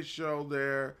Friday show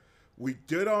there. We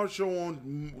did our show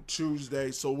on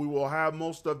Tuesday, so we will have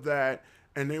most of that,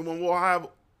 and then when we'll have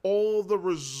all the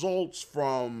results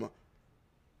from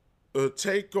the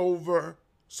TakeOver,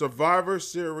 Survivor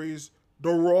Series,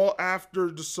 the Raw after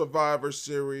the Survivor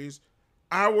Series,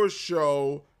 our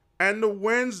show, and the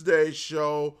Wednesday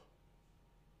show,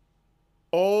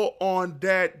 all on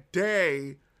that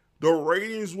day. The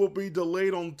ratings will be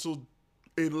delayed until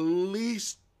at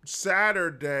least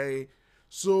Saturday.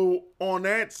 So on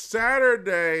that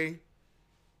Saturday,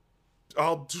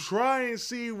 I'll try and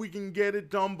see if we can get it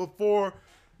done before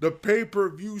the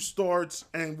pay-per-view starts,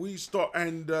 and we start,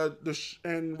 and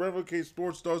and Revocate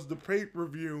Sports does the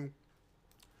pay-per-view.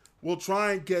 We'll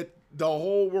try and get the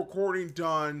whole recording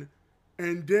done,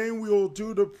 and then we'll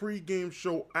do the pregame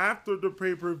show after the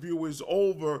pay-per-view is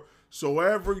over, so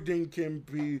everything can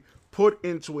be put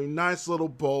into a nice little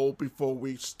bowl before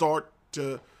we start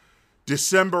to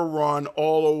December run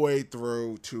all the way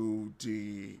through to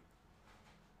the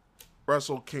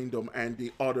Wrestle Kingdom and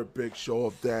the other big show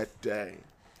of that day.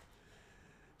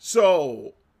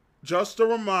 So, just to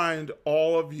remind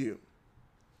all of you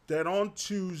that on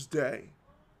Tuesday,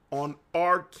 on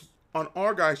our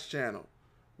guys' channel,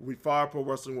 we Fire Pro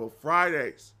Wrestling World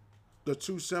Fridays, the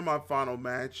 2 semifinal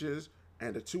matches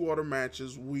and the 2 other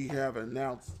matches we have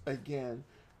announced again.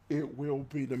 It will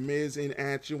be The Miz in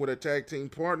action with a tag team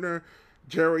partner,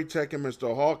 Jerry Tech and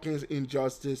Mr. Hawkins,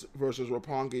 Injustice versus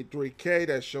Roppongi 3K,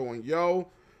 that's showing Yo.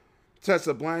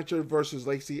 Tessa Blanchard versus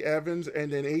Lacey Evans,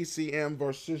 and then ACM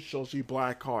versus Shoshi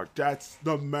Blackheart. That's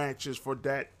the matches for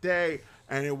that day,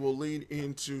 and it will lead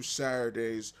into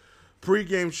Saturday's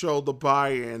pregame show, the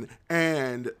buy-in,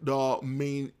 and the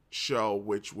main show,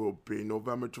 which will be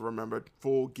November to Remember,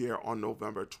 Full Gear on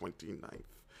November 29th.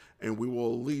 And we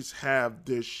will at least have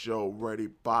this show ready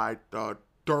by the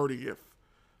 30th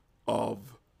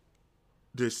of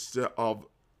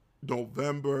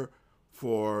November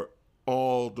for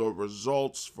all the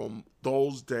results from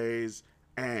those days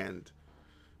and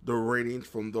the ratings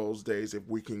from those days, if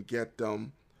we can get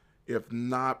them. If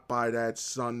not by that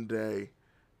Sunday,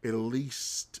 at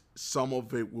least some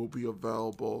of it will be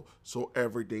available so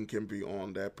everything can be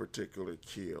on that particular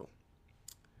keel.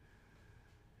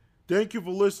 Thank you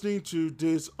for listening to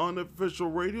this unofficial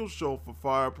radio show for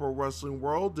Fire Pro Wrestling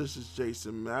World. This is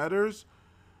Jason Matters.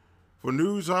 For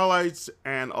news, highlights,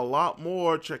 and a lot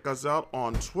more, check us out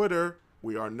on Twitter.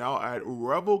 We are now at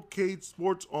Revelcade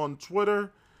Sports on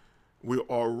Twitter. We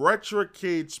are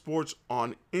Retrocade Sports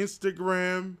on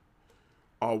Instagram.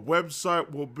 Our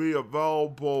website will be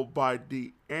available by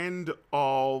the end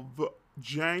of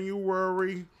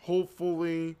January,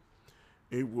 hopefully.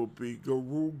 It will be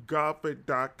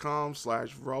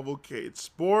GuruGothic.com/Revelcade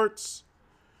Sports.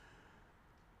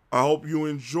 I hope you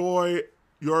enjoy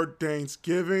your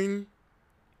Thanksgiving.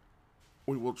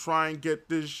 We will try and get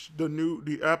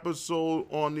the episode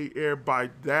on the air by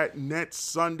that next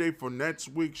Sunday for next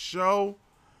week's show.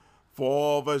 For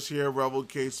all of us here at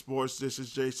Revelcade Sports, this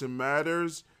is Jason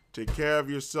Matters. Take care of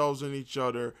yourselves and each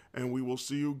other, and we will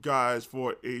see you guys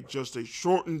for just a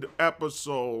shortened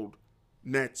episode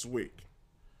next week.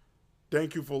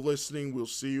 Thank you for listening. We'll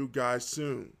see you guys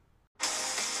soon.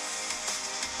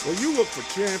 When you look for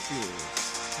champions,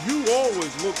 you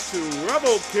always look to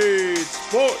Revelcade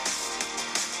Sports.